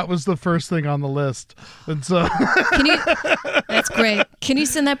that was the first thing on the list. And so, that's great. Can you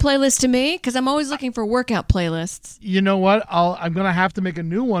send that playlist to me? Because I'm always looking for workout playlists. You know what? I'm gonna have to make a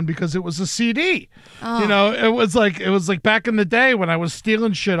new one because it was a CD. Oh. You know, it was like back in the day when I was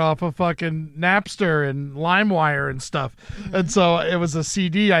stealing shit off of fucking Napster and LimeWire and stuff. Mm-hmm. And so it was a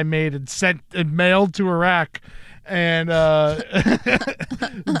CD I made and sent and mailed to Iraq. And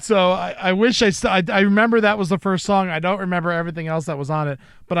so I wish I remember that was the first song. I don't remember everything else that was on it,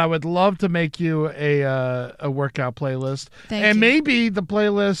 but I would love to make you a workout playlist. Thank you. Maybe the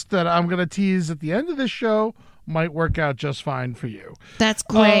playlist that I'm going to tease at the end of this show might work out just fine for you. That's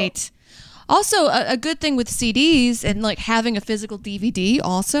great. Also, a good thing with CDs and like having a physical DVD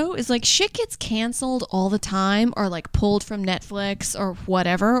also is like shit gets canceled all the time or like pulled from Netflix or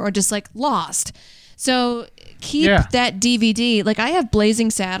whatever or just like lost. So keep that DVD. Like I have Blazing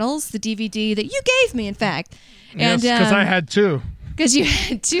Saddles, the DVD that you gave me, in fact. Yes, because I had two. Because you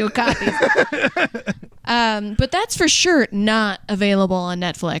had 2 copies. But that's for sure not available on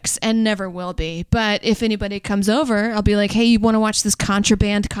Netflix and never will be. But if anybody comes over, I'll be like, hey, you want to watch this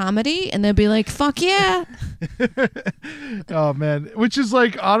contraband comedy? And they'll be like, fuck yeah. Oh, man. Which is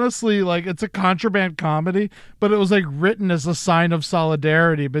like, honestly, like it's a contraband comedy, but it was like written as a sign of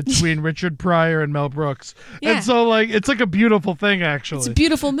solidarity between Richard Pryor and Mel Brooks. Yeah. And so like, it's like a beautiful thing, actually. It's a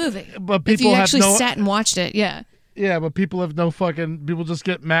beautiful movie. But people if you have actually no... sat and watched it, yeah. Yeah, but people have no fucking... People just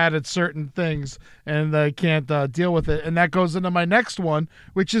get mad at certain things and they can't deal with it. And that goes into my next one,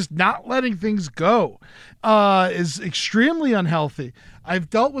 which is not letting things go. Is extremely unhealthy. I've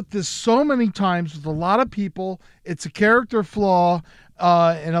dealt with this so many times with a lot of people. It's a character flaw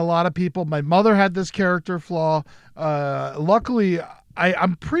in a lot of people. My mother had this character flaw. Luckily...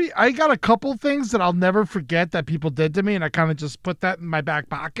 I got a couple things that I'll never forget that people did to me, and I kind of just put that in my back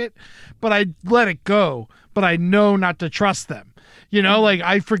pocket, but I let it go, but I know not to trust them. You know, like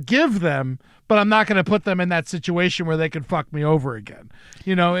I forgive them, but I'm not going to put them in that situation where they can fuck me over again.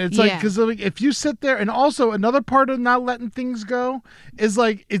 You know, it's like, because if you sit there, and also another part of not letting things go is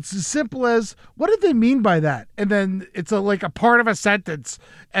like, it's as simple as, what did they mean by that? And then it's like a part of a sentence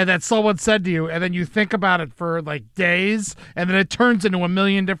and that someone said to you, and then you think about it for like days, and then it turns into a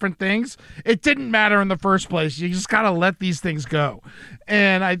million different things. It didn't matter in the first place. You just got to let these things go.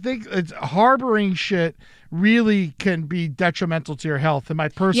 And I think it's harboring shit really can be detrimental to your health, in my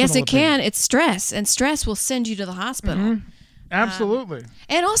personal opinion. Can. It's stress, and stress will send you to the hospital. Mm-hmm. Absolutely.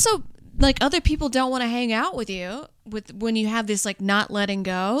 And also, like, other people don't want to hang out with you when you have this, like, not letting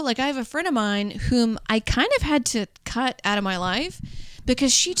go. Like, I have a friend of mine whom I kind of had to cut out of my life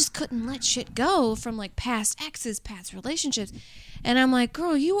because she just couldn't let shit go from, like, past exes, past relationships. And I'm like,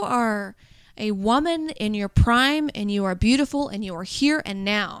 girl, you are a woman in your prime, and you are beautiful, and you are here and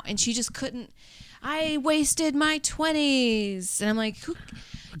now. And she just couldn't. I wasted my 20s. And I'm like, who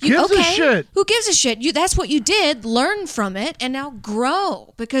gives a shit? Who gives a shit? That's what you did. Learn from it and now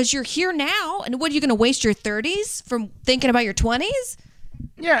grow, because you're here now. And what, are you going to waste your 30s from thinking about your 20s?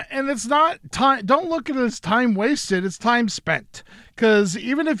 Yeah, and it's not time. Don't look at it as time wasted. It's time spent. Because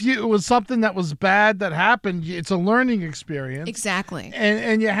even if it was something that was bad that happened, it's a learning experience. Exactly.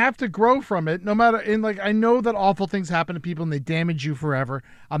 And you have to grow from it, no matter. And like, I know that awful things happen to people and they damage you forever.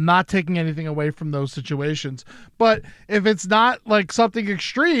 I'm not taking anything away from those situations. But if it's not like something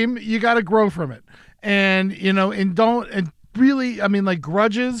extreme, you got to grow from it. And, you know, and really, I mean, like,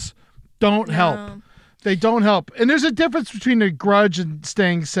 grudges don't help. They don't help. And there's a difference between a grudge and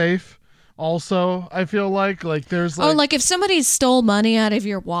staying safe. Also, I feel like there's like... Oh, like if somebody stole money out of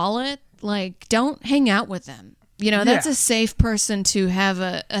your wallet, like, don't hang out with them. You know, that's a safe person to have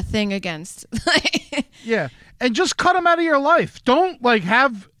a thing against. Yeah. And just cut them out of your life. Don't, like,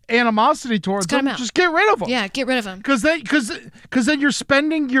 have animosity towards them. Just get rid of them. Yeah, get rid of them. Because then you're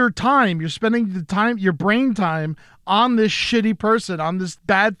spending your time. You're spending the time, your brain time, on this shitty person, on this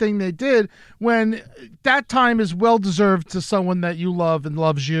bad thing they did, when that time is well deserved to someone that you love and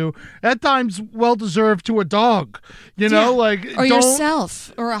loves you. That time's well deserved to a dog, you know, like, or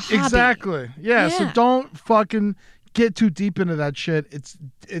yourself, or a hobby. Exactly. Yeah. So don't fucking get too deep into that shit.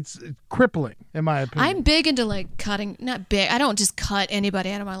 It's crippling, in my opinion. I'm big into, like, cutting. Not big. I don't just cut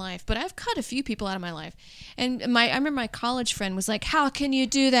anybody out of my life, but I've cut a few people out of my life. And I remember my college friend was like, "How can you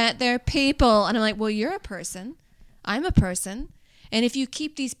do that? They're people." And I'm like, "Well, you're a person. I'm a person. And if you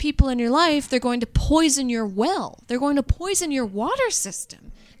keep these people in your life, they're going to poison your well. They're going to poison your water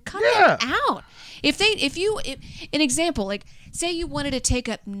system. Cut that out. An example, like say you wanted to take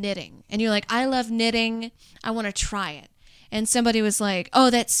up knitting and you're like, I love knitting, I want to try it. And somebody was like, oh,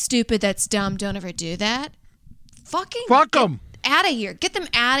 that's stupid, that's dumb, don't ever do that. Fuck them. Out of here. Get them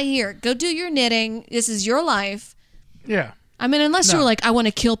out of here. Go do your knitting. This is your life. Yeah. I mean, unless you're like, I want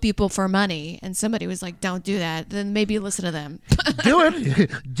to kill people for money, and somebody was like, don't do that, then maybe listen to them. Do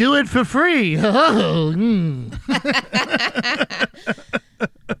it. Do it for free. Oh,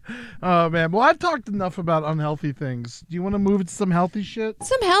 oh, man. Well, I've talked enough about unhealthy things. Do you want to move into some healthy shit?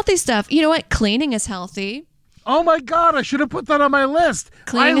 Some healthy stuff. You know what? Cleaning is healthy. Oh, my God. I should have put that on my list.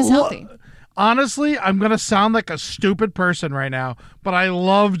 Cleaning is healthy. Honestly, I'm going to sound like a stupid person right now, but I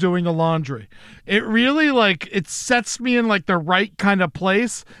love doing the laundry. It really, it sets me in, the right kind of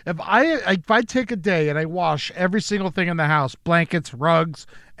place. If I take a day and I wash every single thing in the house, blankets, rugs,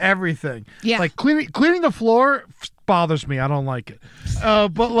 everything. Yeah. Like, cleaning the floor bothers me. I don't like it.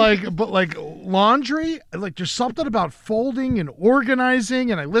 But laundry, there's something about folding and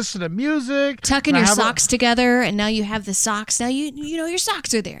organizing, and I listen to music. Tucking your socks together, and now you have the socks. Now you know your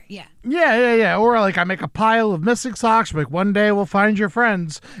socks are there. Yeah. Yeah. Or I make a pile of missing socks. One day we'll find your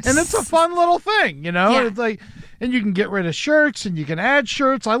friends, and it's a fun little thing, Yeah. It's and you can get rid of shirts, and you can add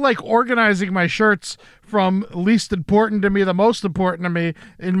shirts. I like organizing my shirts from least important to me, the most important to me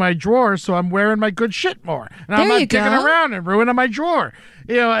in my drawer, so I'm wearing my good shit more, and I'm not digging around and ruining my drawer.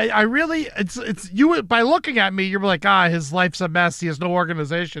 I really, it's you. By looking at me, you're like, his life's a mess. He has no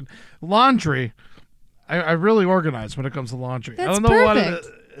organization. Laundry, I really organize when it comes to laundry. That's I don't know perfect. what it is.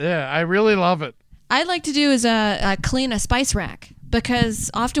 Yeah, I really love it. I'd like to do is clean a spice rack,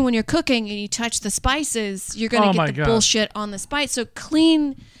 because often when you're cooking and you touch the spices, you're going to get the bullshit on the spice. So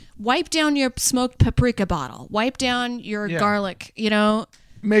wipe down your smoked paprika bottle. Wipe down your garlic,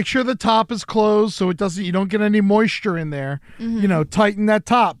 Make sure the top is closed so you don't get any moisture in there. Mm-hmm. Tighten that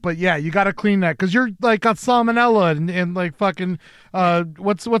top. But yeah, you got to clean that because you're got salmonella and fucking,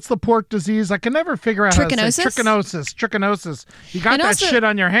 what's the pork disease? I can never figure out trichinosis? Trichinosis. You got that shit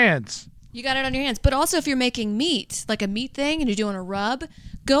on your hands. You got it on your hands. But also if you're making meat, like a meat thing, and you're doing a rub,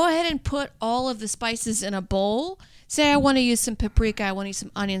 go ahead and put all of the spices in a bowl. Say I want to use some paprika, I want to use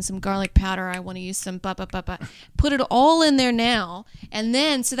some onion, some garlic powder, I want to use some Put it all in there now, and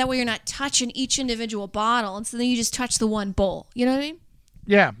then so that way you're not touching each individual bottle, and so then you just touch the one bowl. You know what I mean?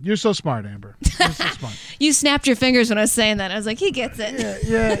 Yeah, you're so smart, Amber. You're so smart. You snapped your fingers when I was saying that. I was like, he gets it.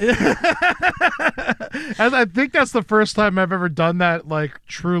 Yeah. I think that's the first time I've ever done that,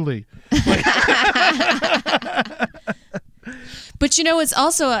 truly. But it's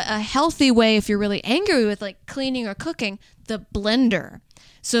also a healthy way if you're really angry with cleaning or cooking, the blender.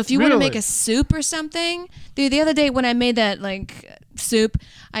 So if you want to make a soup or something, the other day when I made that soup,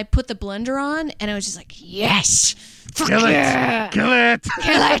 I put the blender on and I was just like, yes, kill it, kill it,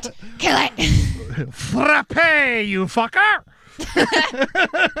 kill it, kill it. Frappe, you fucker.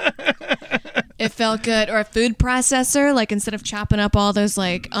 It felt good. Or a food processor, instead of chopping up all those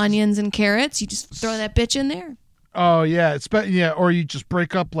onions and carrots, you just throw that bitch in there. Oh, yeah. Or you just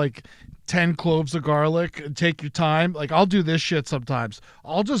break up 10 cloves of garlic and take your time. I'll do this shit sometimes.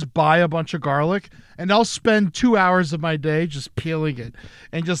 I'll just buy a bunch of garlic and I'll spend 2 hours of my day just peeling it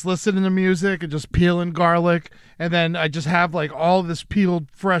and just listening to music and just peeling garlic. And then I just have all this peeled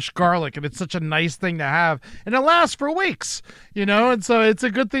fresh garlic, and it's such a nice thing to have, and it lasts for weeks, and so it's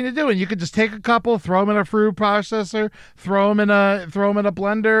a good thing to do. And you can just take a couple, throw them in a food processor, throw them in a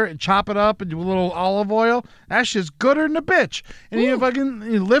blender, and chop it up and do a little olive oil. That shit's gooder than a bitch, and you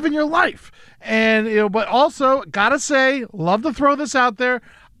living your life. And but also gotta say, love to throw this out there.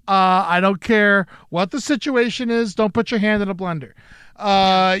 I don't care what the situation is. Don't put your hand in a blender.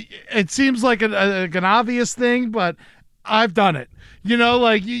 It seems like an obvious thing, but I've done it. You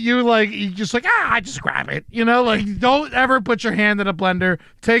just I just grab it. Don't ever put your hand in a blender.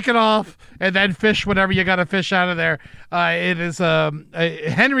 Take it off and then fish whatever you got to fish out of there. It is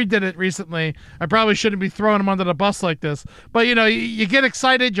Henry did it recently. I probably shouldn't be throwing him under the bus like this, but you get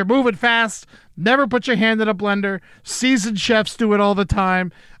excited. You're moving fast. Never put your hand in a blender. Seasoned chefs do it all the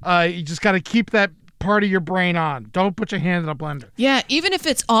time. You just got to keep that part of your brain on. Don't put your hand in a blender. Yeah, even if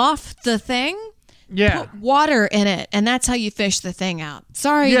it's off the thing. Yeah. Put water in it, and that's how you fish the thing out.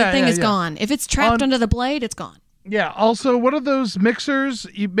 Sorry, the thing is gone. If it's trapped under the blade, it's gone. Yeah. Also, what are those mixers?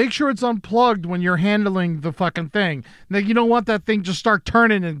 You make sure it's unplugged when you're handling the fucking thing. You don't want that thing just start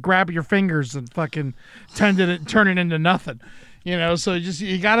turning and grab your fingers and fucking turn it into nothing. So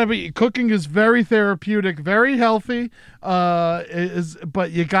you gotta be. Cooking is very therapeutic, very healthy.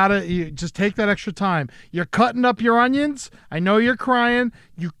 But you just take that extra time. You're cutting up your onions. I know you're crying.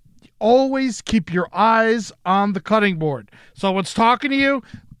 You always keep your eyes on the cutting board. So what's talking to you?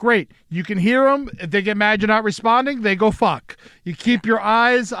 great. You can hear them. If they get mad you're not responding, they go fuck. You keep your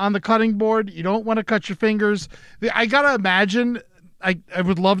eyes on the cutting board. You don't want to cut your fingers. I got to imagine, I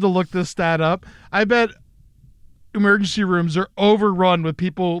would love to look this stat up. I bet emergency rooms are overrun with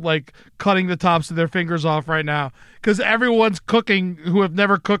people like cutting the tops of their fingers off right now because everyone's cooking who have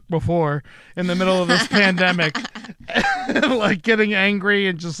never cooked before in the middle of this pandemic, like getting angry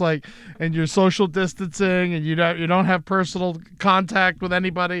and just like, and you're social distancing and you don't have personal contact with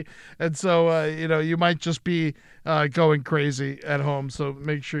anybody, and so you might just be going crazy at home. So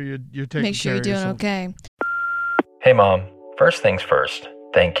make sure you're taking Make sure care you're of doing yourself. okay. Hey, Mom. First things first,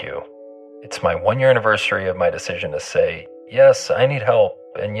 thank you. It's my 1-year anniversary of my decision to say, yes, I need help,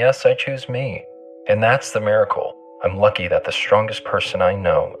 and yes, I choose me. And that's the miracle. I'm lucky that the strongest person I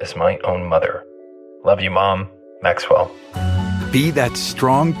know is my own mother. Love you, Mom. Maxwell. Be that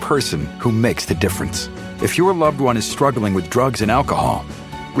strong person who makes the difference. If your loved one is struggling with drugs and alcohol,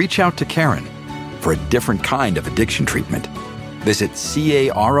 reach out to Karen for a different kind of addiction treatment. Visit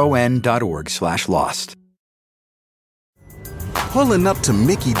caron.org/lost. Pulling up to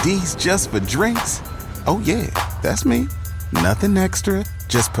Mickey D's just for drinks? Oh yeah, that's me. Nothing extra,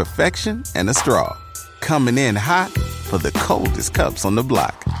 just perfection and a straw. Coming in hot for the coldest cups on the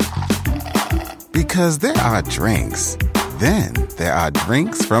block. Because there are drinks. Then there are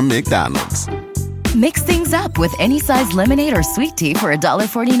drinks from McDonald's. Mix things up with any size lemonade or sweet tea for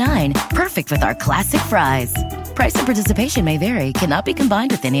 $1.49. Perfect with our classic fries. Price and participation may vary. Cannot be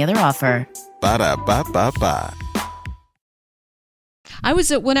combined with any other offer. Ba-da-ba-ba-ba.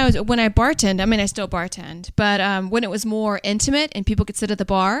 When I bartend, I mean, I still bartend, but when it was more intimate and people could sit at the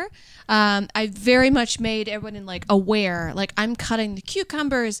bar, I very much made everyone like aware, like I'm cutting the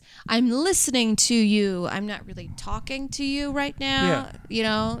cucumbers, I'm listening to you, I'm not really talking to you right now,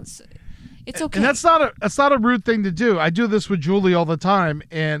 it's okay. And that's not a rude thing to do. I do this with Julie all the time,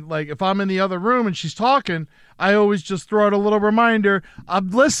 and like if I'm in the other room and she's talking, I always just throw out a little reminder.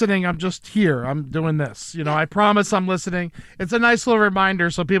 I'm listening. I'm just here. I'm doing this. I promise I'm listening. It's a nice little reminder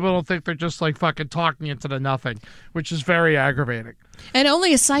so people don't think they're just like fucking talking into the nothing, which is very aggravating. And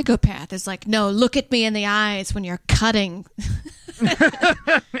only a psychopath is like, no, look at me in the eyes when you're cutting.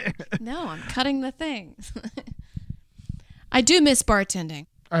 No, I'm cutting the thing. I do miss bartending.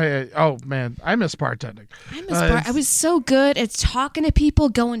 Oh man, I miss bartending. I was so good at talking to people,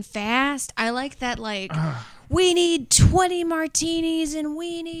 going fast. I like that, like, we need 20 martinis and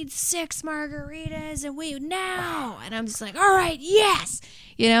we need 6 margaritas and now. And I'm just like, all right, yes.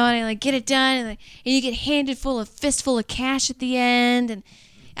 And I like get it done. And you get handed a fistful of cash at the end. And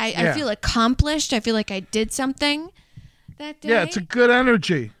I feel accomplished. I feel like I did something that day. Yeah, it's a good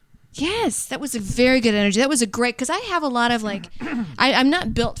energy. Yes, that was a very good energy. That was a great, because I have a lot of like, I'm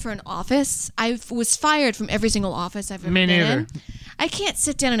not built for an office. I was fired from every single office I've ever been in. I can't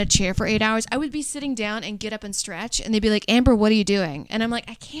sit down in a chair for 8 hours. I would be sitting down and get up and stretch, and they'd be like, Amber, what are you doing? And I'm like,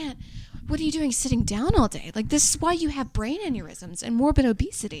 I can't. What are you doing sitting down all day? Like, this is why you have brain aneurysms and morbid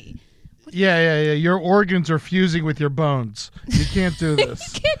obesity. Yeah. Your organs are fusing with your bones. You can't do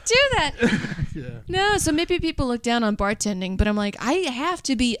this. You can't do that. Yeah. No, so maybe people look down on bartending, but I'm like, I have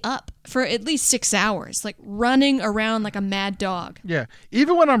to be up for at least 6 hours, like running around like a mad dog. Yeah.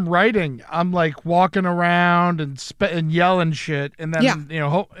 Even when I'm writing, I'm like walking around and yelling shit, and then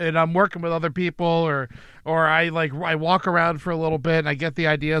and I'm working with other people, or I walk around for a little bit and I get the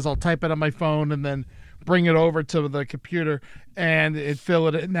ideas. I'll type it on my phone and then bring it over to the computer and fill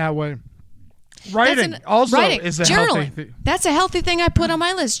it in that way. Writing is a healthy thing. That's a healthy thing I put on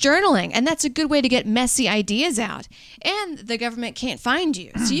my list, journaling. And that's a good way to get messy ideas out. And the government can't find you.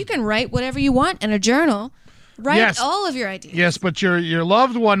 So you can write whatever you want in a journal. Write all of your ideas. Yes, but your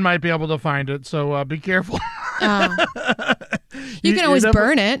loved one might be able to find it, so be careful. You can always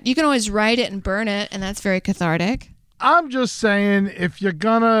burn it. You can always write it and burn it, and that's very cathartic. I'm just saying, if you're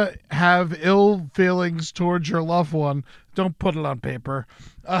gonna have ill feelings towards your loved one, don't put it on paper.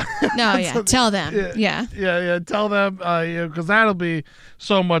 Tell them. Tell them, because that'll be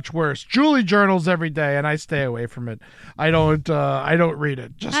so much worse. Julie journals every day, and I stay away from it. I don't read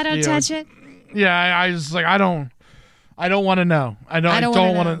it. I don't touch it. Yeah, I just like I don't want to know. I don't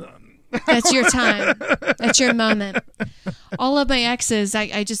want to. That's your time. That's your moment. All of my exes,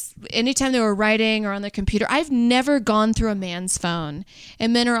 I just, anytime they were writing or on the computer, I've never gone through a man's phone.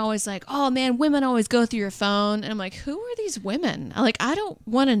 And men are always like, oh man, women always go through your phone. And I'm like, who are these women? I don't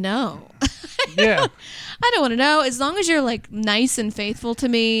want to know. Yeah. I don't want to know. As long as you're like nice and faithful to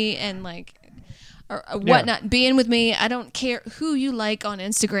me and like, or whatnot, being with me, I don't care who you like on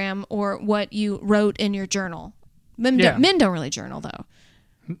Instagram or what you wrote in your journal. Men don't really journal though.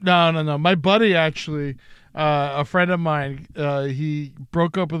 No. My buddy actually, a friend of mine, he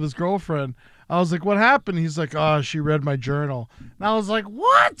broke up with his girlfriend. I was like, what happened? He's like, oh, she read my journal. And I was like,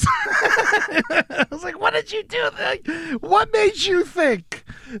 what? I was like, what did you do? Like, what made you think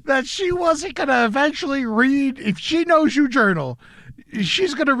that she wasn't going to eventually read? If she knows you journal,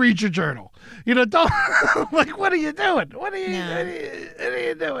 she's going to read your journal. You know, don't, like, what are you doing? What are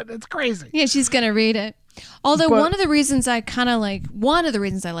you doing? It's crazy. Yeah, she's going to read it. Although one of the reasons I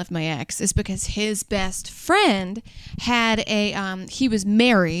left my ex is because his best friend had he was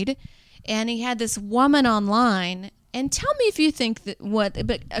married, and he had this woman online. And tell me if you think tell me what you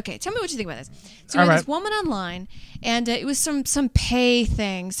think about this. So he had this woman online, and it was some pay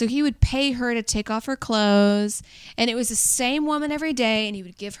thing. So he would pay her to take off her clothes, and it was the same woman every day, and he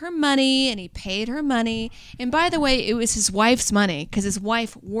would give her money, and he paid her money. And by the way, it was his wife's money because his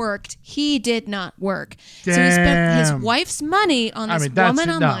wife worked. He did not work. Damn. So he spent his wife's money on this woman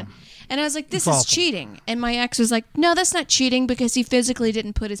online. No. And I was like, this is cheating. And my ex was like, no, that's not cheating because he physically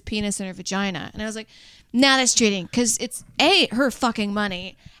didn't put his penis in her vagina. And I was like, nah, that's cheating because it's her fucking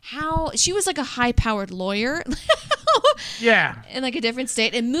money. How she was like a high-powered lawyer. Yeah. In like a different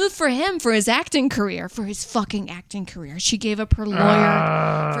state, and moved for him for his acting career, for his fucking acting career. She gave up her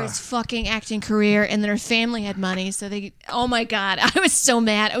lawyer for his fucking acting career, and then her family had money, so oh my God, I was so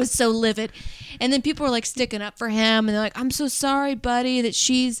mad. I was so livid. And then people were like sticking up for him, and they're like, I'm so sorry, buddy, and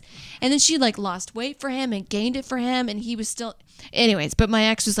then she like lost weight for him and gained it for him, and he was still, anyways, but my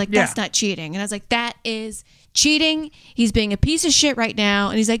ex was like, that's not cheating. And I was like, that is cheating. He's being a piece of shit right now.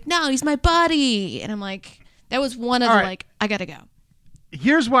 And he's like, no, he's my buddy. And I'm like, that was one of the like, I gotta go.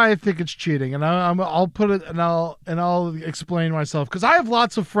 Here's why I think it's cheating, and I'll put it and I'll explain myself, because I have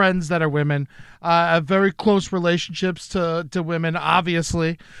lots of friends that are women. I have very close relationships to women,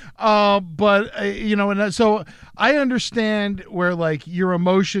 obviously, but you know, and so I understand where like your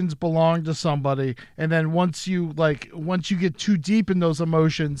emotions belong to somebody, and then once you get too deep in those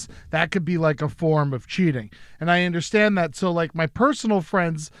emotions, that could be like a form of cheating, and I understand that. So like my personal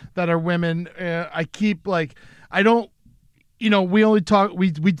friends that are women, I keep like I don't. You know, we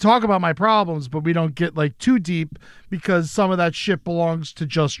talk about my problems, but we don't get like too deep because some of that shit belongs to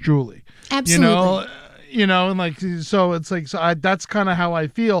just Julie. Absolutely. You know, and like, so it's like, that's kind of how I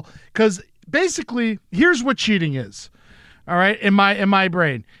feel. Because basically, here's what cheating is. All right, in my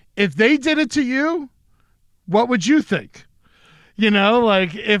brain, if they did it to you, what would you think? You know,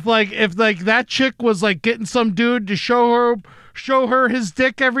 like if that chick was like getting some dude to show her his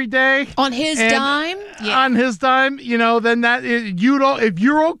dick every day on his dime, on his dime, you know, then if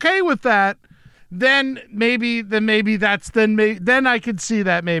you're okay with that, then I could see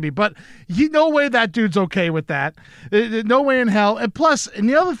that maybe, but no way that dude's okay with that. No way in hell. And plus, and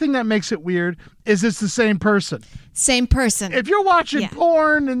the other thing that makes it weird is it's the same person. Same person. If you're watching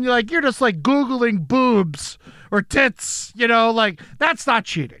porn and you're just like Googling boobs or tits, you know, like that's not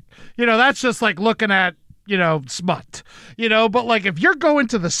cheating. You know, that's just like looking at, you know, smut, you know, but like if you're going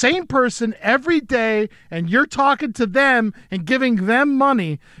to the same person every day and you're talking to them and giving them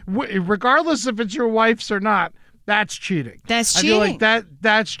money, regardless if it's your wife's or not, that's cheating. That's cheating. I feel like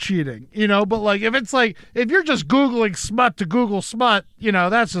that's cheating, you know, but like if it's like, if you're just Googling smut to Google smut, you know,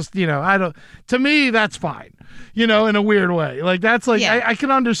 that's just, you know, to me, that's fine, you know, in a weird way. Like that's like, I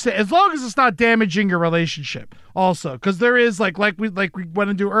can understand as long as it's not damaging your relationship also. Cause there is like we went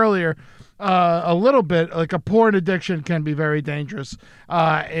into earlier, a little bit like a porn addiction can be very dangerous.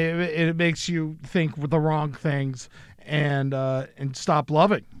 It makes you think the wrong things and stop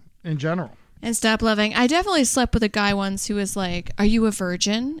loving in general. And stop loving. I definitely slept with a guy once who was like, "Are you a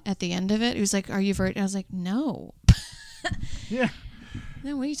virgin?" At the end of it, he was like, "Are you virgin?" I was like, "No." Yeah.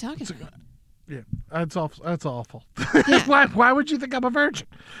 No, what are you talking about? Yeah, that's awful. That's awful. Yeah. Why would you think I'm a virgin?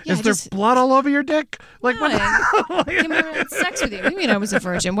 Yeah, Is there blood all over your dick? Like no, I had sex with you. What do you mean I was a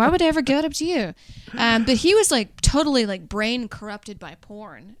virgin? Why would I ever give it up to you? But he was like totally like brain corrupted by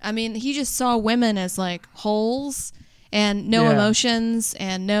porn. I mean, he just saw women as like holes and no emotions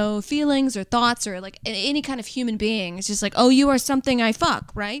and no feelings or thoughts or like any kind of human being. It's just like, oh, you are something I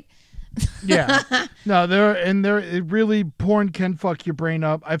fuck, right? Yeah. No, porn can fuck your brain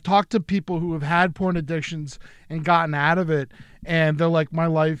up. I've talked to people who have had porn addictions and gotten out of it, and they're like, my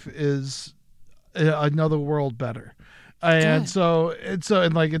life is another world better. And so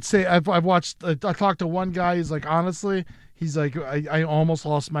I've watched, I talked to one guy, he's like, honestly, he's like, I almost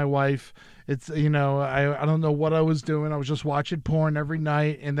lost my wife. It's, you know, I don't know what I was doing. I was just watching porn every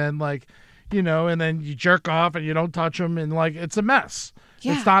night, and then like, you know, and then you jerk off and you don't touch them, and like, it's a mess.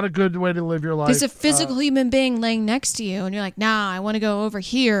 Yeah. It's not a good way to live your life. There's a physical human being laying next to you, and you're like, nah, I want to go over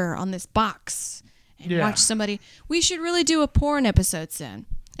here on this box and watch somebody. We should really do a porn episode soon.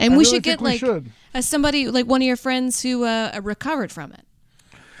 And I we really should think get we like should. somebody, like one of your friends who recovered from it.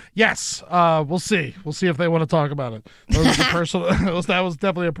 Yes, we'll see. We'll see if they want to talk about it. That was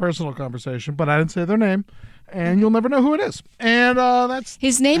definitely a personal conversation, but I didn't say their name, and you'll never know who it is. And that's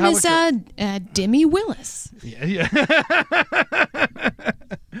his name how is it goes. Demi Willis. Yeah.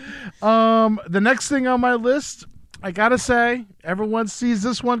 The next thing on my list, I gotta say, everyone sees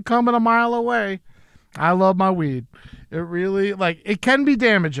this one coming a mile away. I love my weed. It really, it can be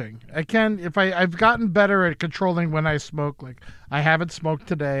damaging. I've gotten better at controlling when I smoke. Like, I haven't smoked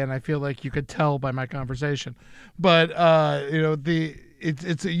today, and I feel like you could tell by my conversation. But,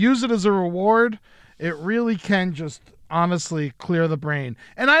 use it as a reward. It really can just honestly clear the brain.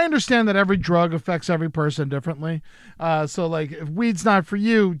 And I understand that every drug affects every person differently. So, if weed's not for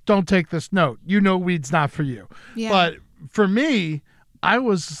you, don't take this note. You know weed's not for you. Yeah. But for me, I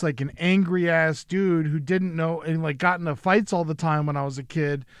was just an angry ass dude who didn't know and got into fights all the time when I was a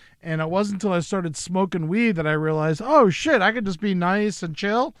kid. And it wasn't until I started smoking weed that I realized, oh shit, I could just be nice and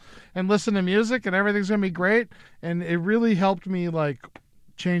chill and listen to music and everything's going to be great. And it really helped me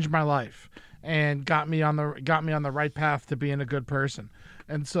change my life and got me on the right path to being a good person.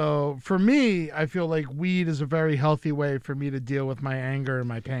 And so for me, I feel like weed is a very healthy way for me to deal with my anger and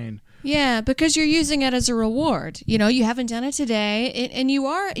my pain. Yeah, because you're using it as a reward. You haven't done it today, and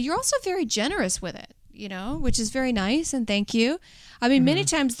you're also very generous with it, which is very nice, and thank you. I mean, many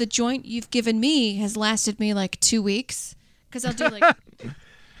times the joint you've given me has lasted me 2 weeks, because I'll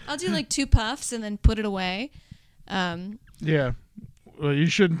do 2 puffs and then put it away. Yeah. Well, you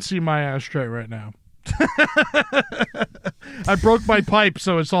shouldn't see my ashtray right now. I broke my pipe,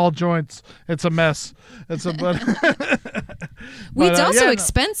 so it's all joints. It's a mess. Weed's also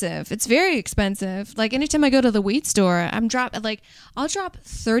expensive. It's very expensive. Anytime I go to the weed store, I'll drop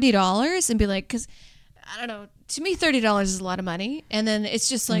 $30 and be because I don't know. To me, $30 is a lot of money, and then it's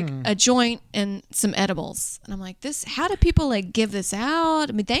just a joint and some edibles, and I'm like, this. How do people give this out?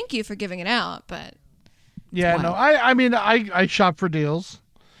 I mean, thank you for giving it out, but yeah, no. I shop for deals.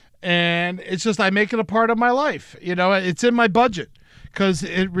 And it's just, I make it a part of my life. It's in my budget because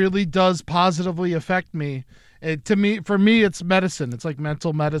it really does positively affect me. For me, it's medicine. It's like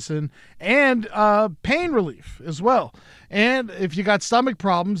mental medicine and pain relief as well. And if you got stomach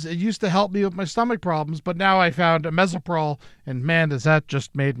problems, it used to help me with my stomach problems, but now I found a Mesoprol, and man, does that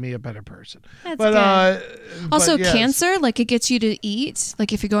just made me a better person. That's good. Also, cancer, it gets you to eat.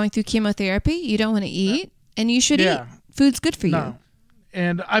 If you're going through chemotherapy, you don't want to eat, and you should eat. Food's good for you.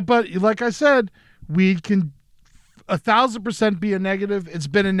 And but like I said, weed can 1,000% be a negative. It's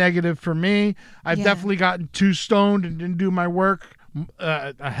been a negative for me. I've definitely gotten too stoned and didn't do my work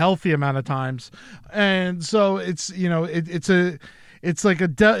a healthy amount of times. And so it's, it's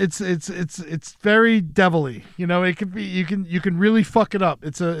very devilly. It could be, you can really fuck it up.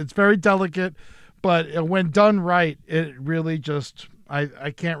 It's very delicate, but when done right, it really just,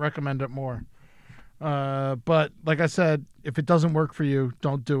 I can't recommend it more. But like I said, if it doesn't work for you,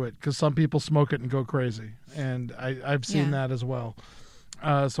 don't do it, because some people smoke it and go crazy, and I've seen that as well.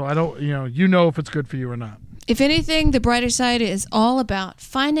 So I don't, if it's good for you or not. If anything, the brighter side is all about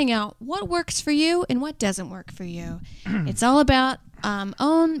finding out what works for you and what doesn't work for you. It's all about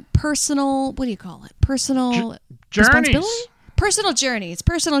own personal, what do you call it? Personal responsibility? Personal journeys.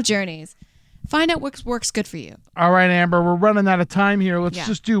 Find out what works good for you. All right, Amber, we're running out of time here. Let's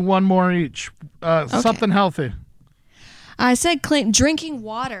just do one more each. Something healthy. I said drinking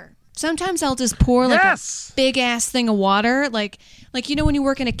water. Sometimes I'll just pour a big ass thing of water, like when you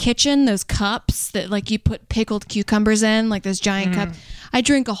work in a kitchen, those cups that you put pickled cucumbers in, those giant cups. I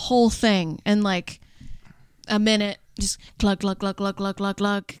drink a whole thing in a minute. Just glug glug glug glug glug glug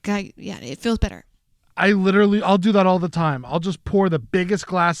glug. Yeah, it feels better. I'll do that all the time. I'll just pour the biggest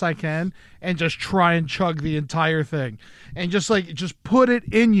glass I can and just try and chug the entire thing, and just put it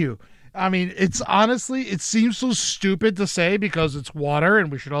in you. I mean, it's honestly, it seems so stupid to say because it's water and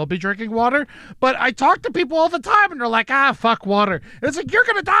we should all be drinking water. But I talk to people all the time and they're like, fuck water. And it's you're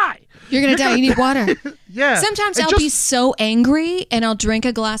going to die. You're going to die. You need water. Yeah. Sometimes I'll be so angry and I'll drink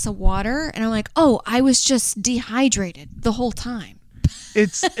a glass of water and I'm like, oh, I was just dehydrated the whole time.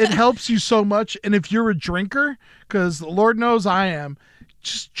 It helps you so much. And if you're a drinker, because Lord knows I am,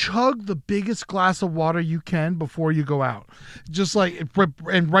 just chug the biggest glass of water you can before you go out.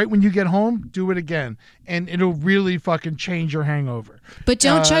 And right when you get home, do it again. And it'll really fucking change your hangover. But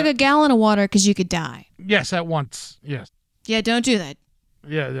don't chug a gallon of water because you could die. Yes, at once. Yes. Yeah, don't do that.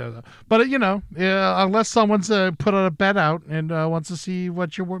 Yeah. But, unless someone's put a bet out and wants to see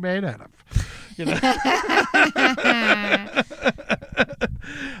what you're made out of.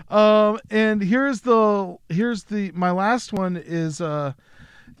 And here's my last one is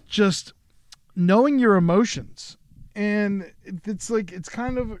just knowing your emotions. And it's like, it's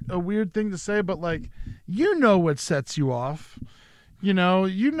kind of a weird thing to say, but like, you know what sets you off. You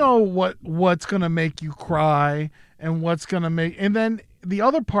know what's going to make you cry and what's going to make, and then the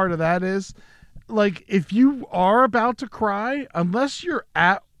other part of that is like, if you are about to cry, unless you're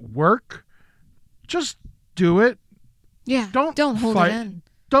at work, just do it. Yeah. Don't hold fight, it in.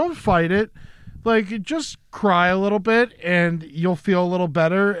 Don't fight it. Like, just cry a little bit and you'll feel a little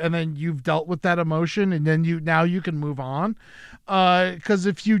better, and then you've dealt with that emotion, and then now you can move on. Because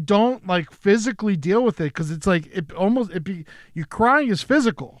if you don't like physically deal with it, because it's like you crying is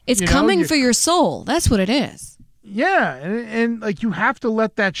physical. It's coming for your soul. That's what it is. Yeah, and like, you have to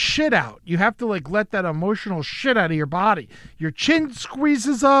let that shit out. You have to like let that emotional shit out of your body. Your chin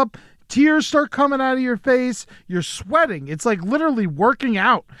squeezes up. Tears start coming out of your face. You're sweating. It's like literally working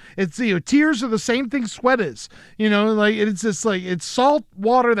out. It's, tears are the same thing sweat is. Like, it's just like, it's salt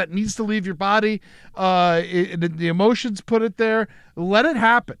water that needs to leave your body. The emotions put it there. Let it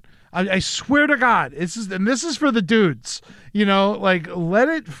happen. I swear to God, this is for the dudes. Like, let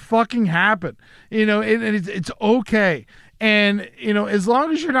it fucking happen. And it's okay. And as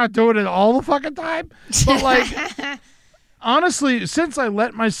long as you're not doing it all the fucking time, but like. Honestly, since I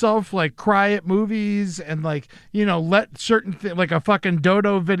let myself like cry at movies and like, let certain like a fucking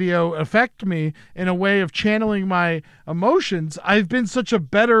Dodo video affect me in a way of channeling my emotions, I've been such a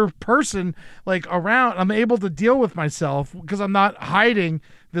better person like around. I'm able to deal with myself because I'm not hiding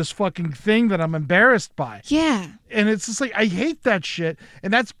this fucking thing that I'm embarrassed by. Yeah. And it's just like, I hate that shit.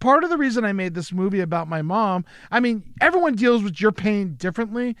 And that's part of the reason I made this movie about my mom. I mean, everyone deals with your pain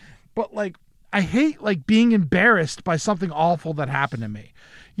differently, but like, I hate like being embarrassed by something awful that happened to me.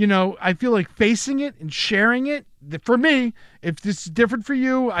 I feel like facing it and sharing it, for me, if this is different for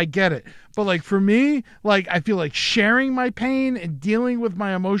you, I get it. But like, for me, like, I feel like sharing my pain and dealing with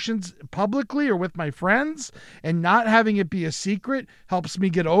my emotions publicly or with my friends and not having it be a secret helps me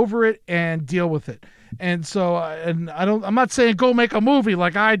get over it and deal with it. And so, I'm not saying go make a movie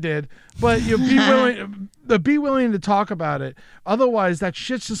like I did, but you be willing to talk about it. Otherwise, that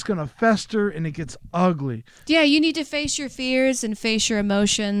shit's just gonna fester and it gets ugly. Yeah, you need to face your fears and face your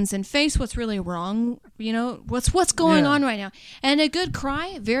emotions and face what's really wrong. What's going on right now. And a good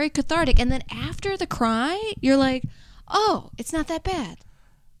cry, very cathartic. And then after the cry, you're like, oh, it's not that bad.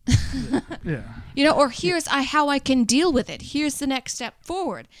 Yeah. Or here's how I can deal with it. Here's the next step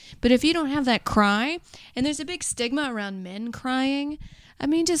forward. But if you don't have that cry, and there's a big stigma around men crying, I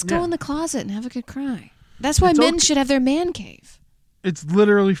mean, just go in the closet and have a good cry. That's why men should have their man cave. It's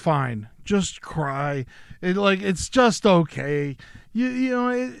literally fine. Just cry. It's just okay.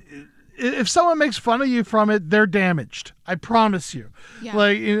 If someone makes fun of you from it, they're damaged. I promise you. Yeah.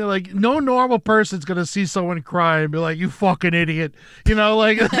 Like no normal person's gonna see someone cry and be like, "You fucking idiot,"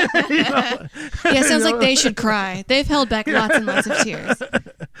 like. Yeah, sounds like they should cry. They've held back lots and lots of tears.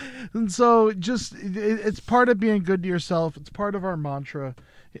 And so, just it's part of being good to yourself. It's part of our mantra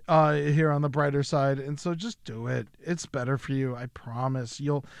here on the brighter side. And so, just do it. It's better for you. I promise.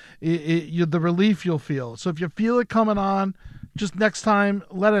 The relief you'll feel. So if you feel it coming on, just next time,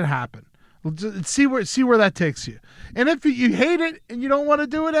 let it happen. See where that takes you. And if you hate it and you don't want to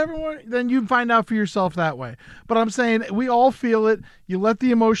do it everywhere, then you find out for yourself that way. But I'm saying we all feel it. You let the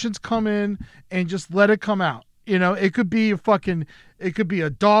emotions come in and just let it come out. It could be a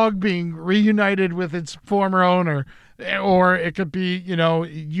dog being reunited with its former owner, or it could be,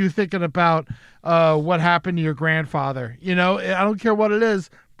 you thinking about what happened to your grandfather. I don't care what it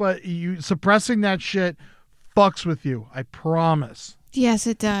is, but you suppressing that shit fucks with you. I promise. Yes,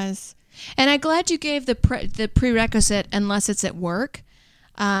 it does. And I'm glad you gave the prerequisite, unless it's at work.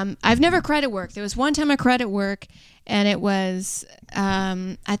 I've never cried at work. There was one time I cried at work, and it was,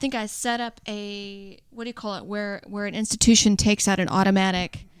 I think I set up where an institution takes out an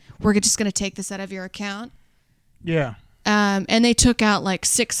automatic, we're just going to take this out of your account. Yeah. And they took out like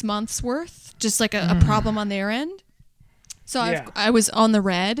 6 months worth, just like a problem on their end. So yeah. I was on the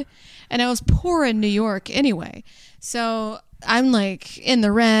red, and I was poor in New York anyway. So I'm like in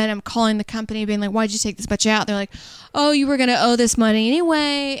the red. I'm calling the company being like, why'd you take this much out? They're like, oh, you were going to owe this money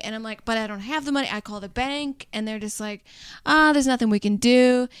anyway. And I'm like, but I don't have the money. I call the bank, and they're just like, there's nothing we can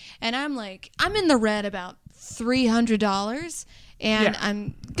do. And I'm like, I'm in the red about $300. And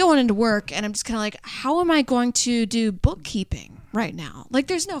I'm going into work, and I'm just kind of like, how am I going to do bookkeeping right now? Like,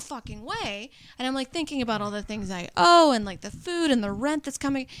 there's no fucking way. And I'm like thinking about all the things I owe, and like the food and the rent that's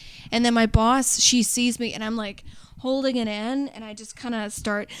coming. And then my boss, she sees me, and I'm like holding it in, and I just kind of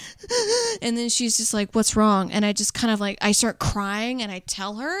start, and then she's just like, what's wrong? And I just kind of like, I start crying, and I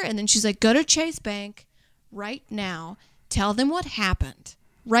tell her, and then she's like, go to Chase Bank right now, tell them what happened.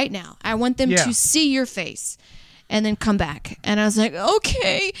 right now. I want them to see your face and then come back. And I was like,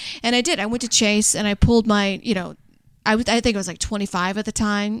 okay. And I did. I went to Chase and I pulled my, I think I was like 25 at the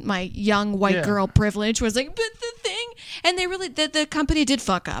time. My young white girl privilege was like, but the thing, and they really, the company did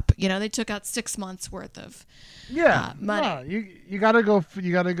fuck up. They took out 6 months worth of money. No, you gotta go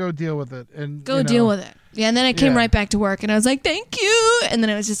deal with it and deal with it. Yeah, and then I came right back to work and I was like, thank you. And then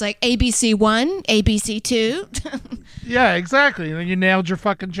it was just like ABC 1, ABC 2. Yeah, exactly. You nailed your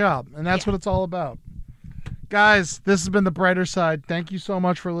fucking job, and that's what it's all about. Guys, this has been The Brighter Side. Thank you so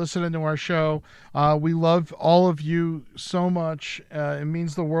much for listening to our show. We love all of you so much. It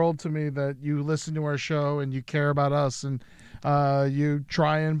means the world to me that you listen to our show and you care about us and you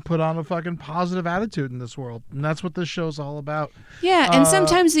try and put on a fucking positive attitude in this world. And that's what this show's all about. Yeah, and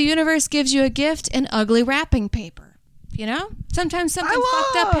sometimes the universe gives you a gift in ugly wrapping paper. Sometimes something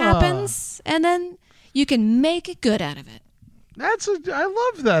fucked up happens and then you can make it good out of it. I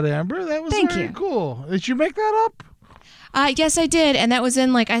love that, Amber. That was very cool. Did you make that up? Yes, I did. And that was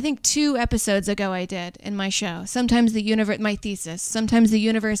in I think 2 episodes ago I did in my show. Sometimes the universe, my thesis, sometimes the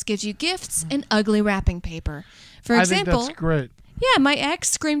universe gives you gifts in ugly wrapping paper. For example, I think that's great. Yeah, my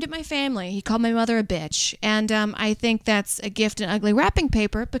ex screamed at my family. He called my mother a bitch. And I think that's a gift in ugly wrapping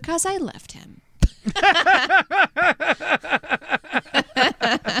paper because I left him.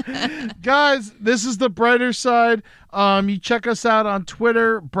 Guys, this is The Brighter Side. You check us out on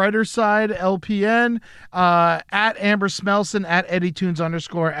Twitter, Brighter Side LPN, at Amber Smelson, at EddieTunes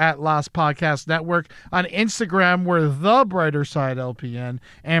 _ at Lost Podcast Network. On Instagram, we're The Brighter Side LPN,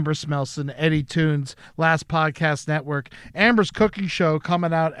 Amber Smelson, EddieTunes, Last Podcast Network. Amber's cooking show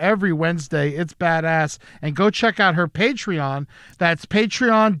coming out every Wednesday. It's badass. And go check out her Patreon. That's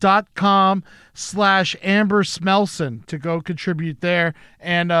patreon.com/Amber Smelson to go contribute there.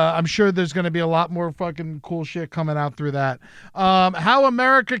 And I'm sure there's going to be a lot more fucking cool shit coming out through that. How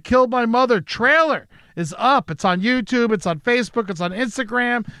America Killed My Mother trailer is up. It's on YouTube. It's on Facebook. It's on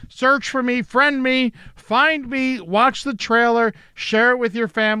Instagram. Search for me. Friend me. Find me. Watch the trailer. Share it with your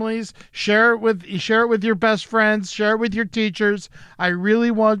families. Share it with your best friends. Share it with your teachers. I really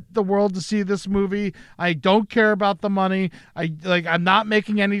want the world to see this movie. I don't care about the money. I'm not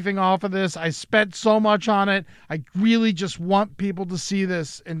making anything off of this. I spent so much on it. I really just want people to see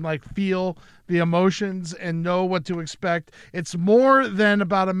this and feel the emotions and know what to expect. It's more than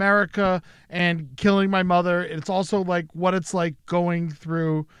about America and killing my mother. It's also what it's like going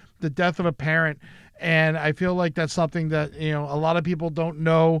through the death of a parent. And I feel like that's something that, a lot of people don't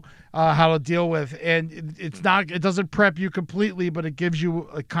know how to deal with. And it doesn't prep you completely, but it gives you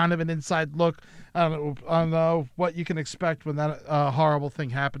a kind of an inside look on what you can expect when that horrible thing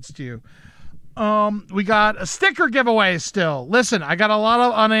happens to you. We got a sticker giveaway still. Listen, I got a lot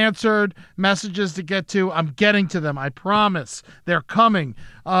of unanswered messages to get to. I'm getting to them. I promise. They're coming.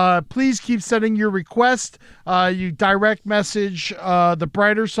 Please keep sending your request. You direct message The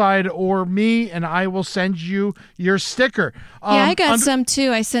Brighter Side or me, and I will send you your sticker. I got some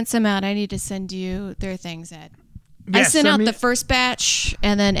too. I sent some out. I need to send you their things, Ed. I sent out the first batch,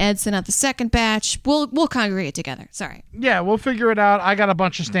 and then Ed sent out the second batch. We'll congregate it together. Sorry. Yeah, we'll figure it out. I got a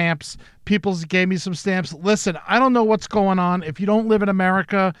bunch of stamps. People gave me some stamps. Listen, I don't know what's going on. If you don't live in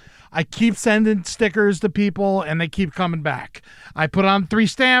America, I keep sending stickers to people, and they keep coming back. I put on 3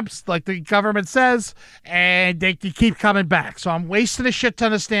 stamps, like the government says, and they keep coming back. So I'm wasting a shit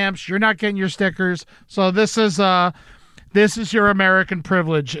ton of stamps. You're not getting your stickers. So this is your American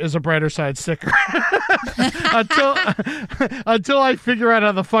privilege as a Brighter Side sticker. Until I figure out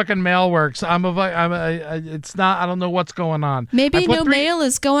how the fucking mail works, it's not. I don't know what's going on. Maybe no mail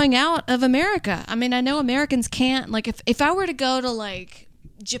is going out of America. I mean, I know Americans can't. If I were to go to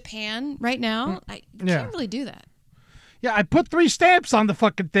Japan right now, I can't really do that. Yeah, I put 3 stamps on the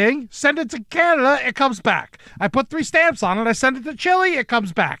fucking thing, send it to Canada, it comes back. I put 3 stamps on it, I send it to Chile, it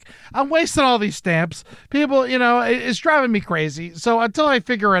comes back. I'm wasting all these stamps. People, it's driving me crazy. So until I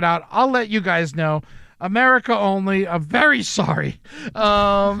figure it out, I'll let you guys know. America only. I'm very sorry.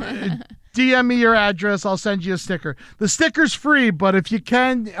 DM me your address. I'll send you a sticker. The sticker's free, but if you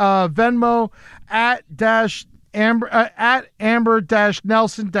can, Venmo at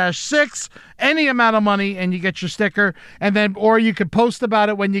Amber-Nelson-6, any amount of money, and you get your sticker. And then, or you could post about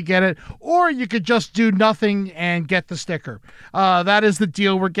it when you get it, or you could just do nothing and get the sticker. That is the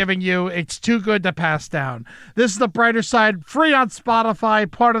deal we're giving you. It's too good to pass down. This is The Brighter Side, free on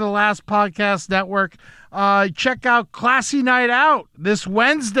Spotify, part of the Last Podcast Network. Check out Classy Night Out this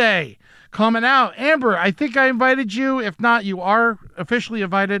Wednesday. Coming out. Amber, I think I invited you. If not, you are officially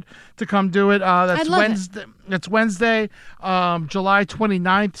invited to come do it. That's I'd love Wednesday. It's Wednesday, July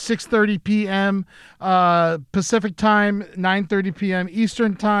 29th, 6:30 p.m. Pacific time, 9:30 p.m.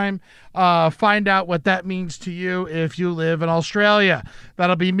 Eastern time. Find out what that means to you if you live in Australia.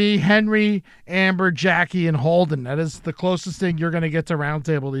 That'll be me, Henry, Amber, Jackie, and Holden. That is the closest thing you're going to get to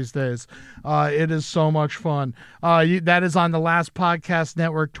Roundtable these days. It is so much fun. That is on the Last Podcast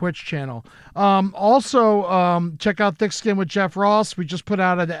Network Twitch channel. Also, check out Thick Skin with Jeff Ross. We just put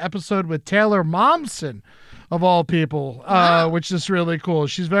out an episode with Taylor Momsen, of all people, which is really cool.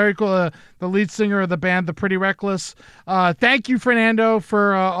 She's very cool. The lead singer of the band, The Pretty Reckless. Thank you, Fernando,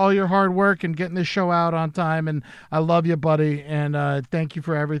 for all your hard work and getting this show out on time. And I love you, buddy. And thank you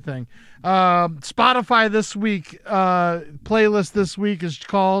for everything. Spotify this week, playlist this week is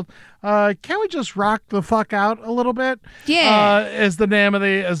called Can We Just Rock the Fuck Out a Little Bit? Yeah. Is the name of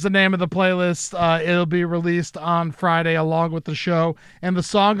the playlist. It'll be released on Friday along with the show. And the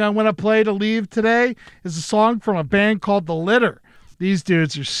song I'm going to play to leave today is a song from a band called The Litter. These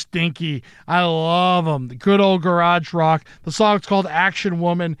dudes are stinky. I love them. The good old garage rock. The song's called Action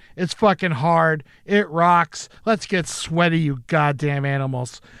Woman. It's fucking hard. It rocks. Let's get sweaty, you goddamn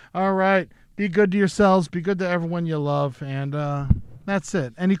animals. All right. Be good to yourselves. Be good to everyone you love. And that's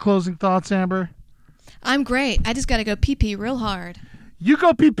it. Any closing thoughts, Amber? I'm great. I just got to go pee-pee real hard. You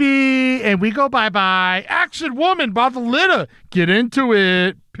go pee-pee, and we go bye-bye. Action Woman by The Litter. Get into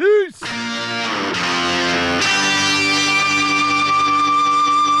it. Peace.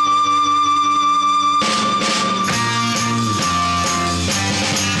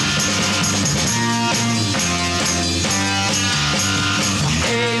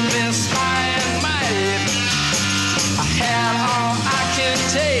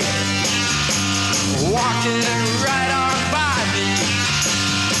 Walking right on by me.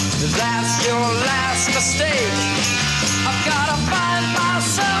 That's your last mistake. I've got to find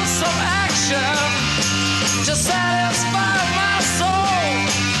myself some action to satisfy my soul.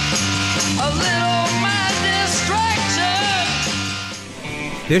 A little mad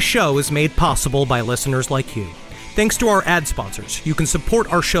distraction. This show is made possible by listeners like you. Thanks to our ad sponsors, you can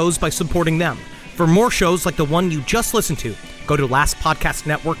support our shows by supporting them. For more shows like the one you just listened to, go to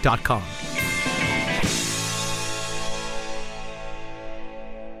lastpodcastnetwork.com.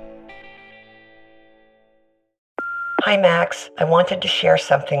 Hi, Max. I wanted to share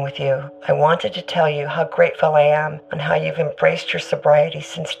something with you. I wanted to tell you how grateful I am and how you've embraced your sobriety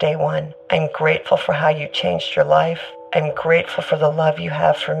since day one. I'm grateful for how you changed your life. I'm grateful for the love you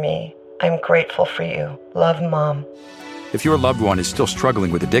have for me. I'm grateful for you. Love, Mom. If your loved one is still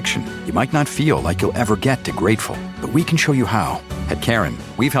struggling with addiction, you might not feel like you'll ever get to grateful, but we can show you how. At Caron,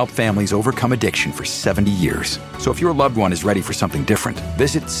 we've helped families overcome addiction for 70 years. So if your loved one is ready for something different,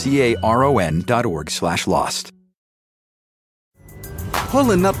 visit caron.org/lost.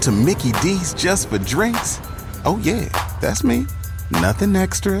 Pulling up to Mickey D's just for drinks? Oh yeah, that's me. Nothing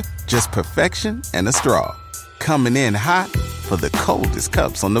extra, just perfection and a straw. Coming in hot for the coldest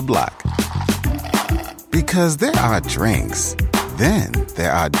cups on the block. Because there are drinks. Then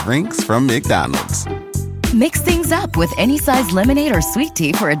there are drinks from McDonald's. Mix things up with any size lemonade or sweet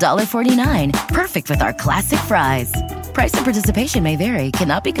tea for $1.49. Perfect with our classic fries. Price and participation may vary.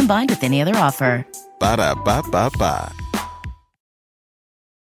 Cannot be combined with any other offer. Ba-da-ba-ba-ba.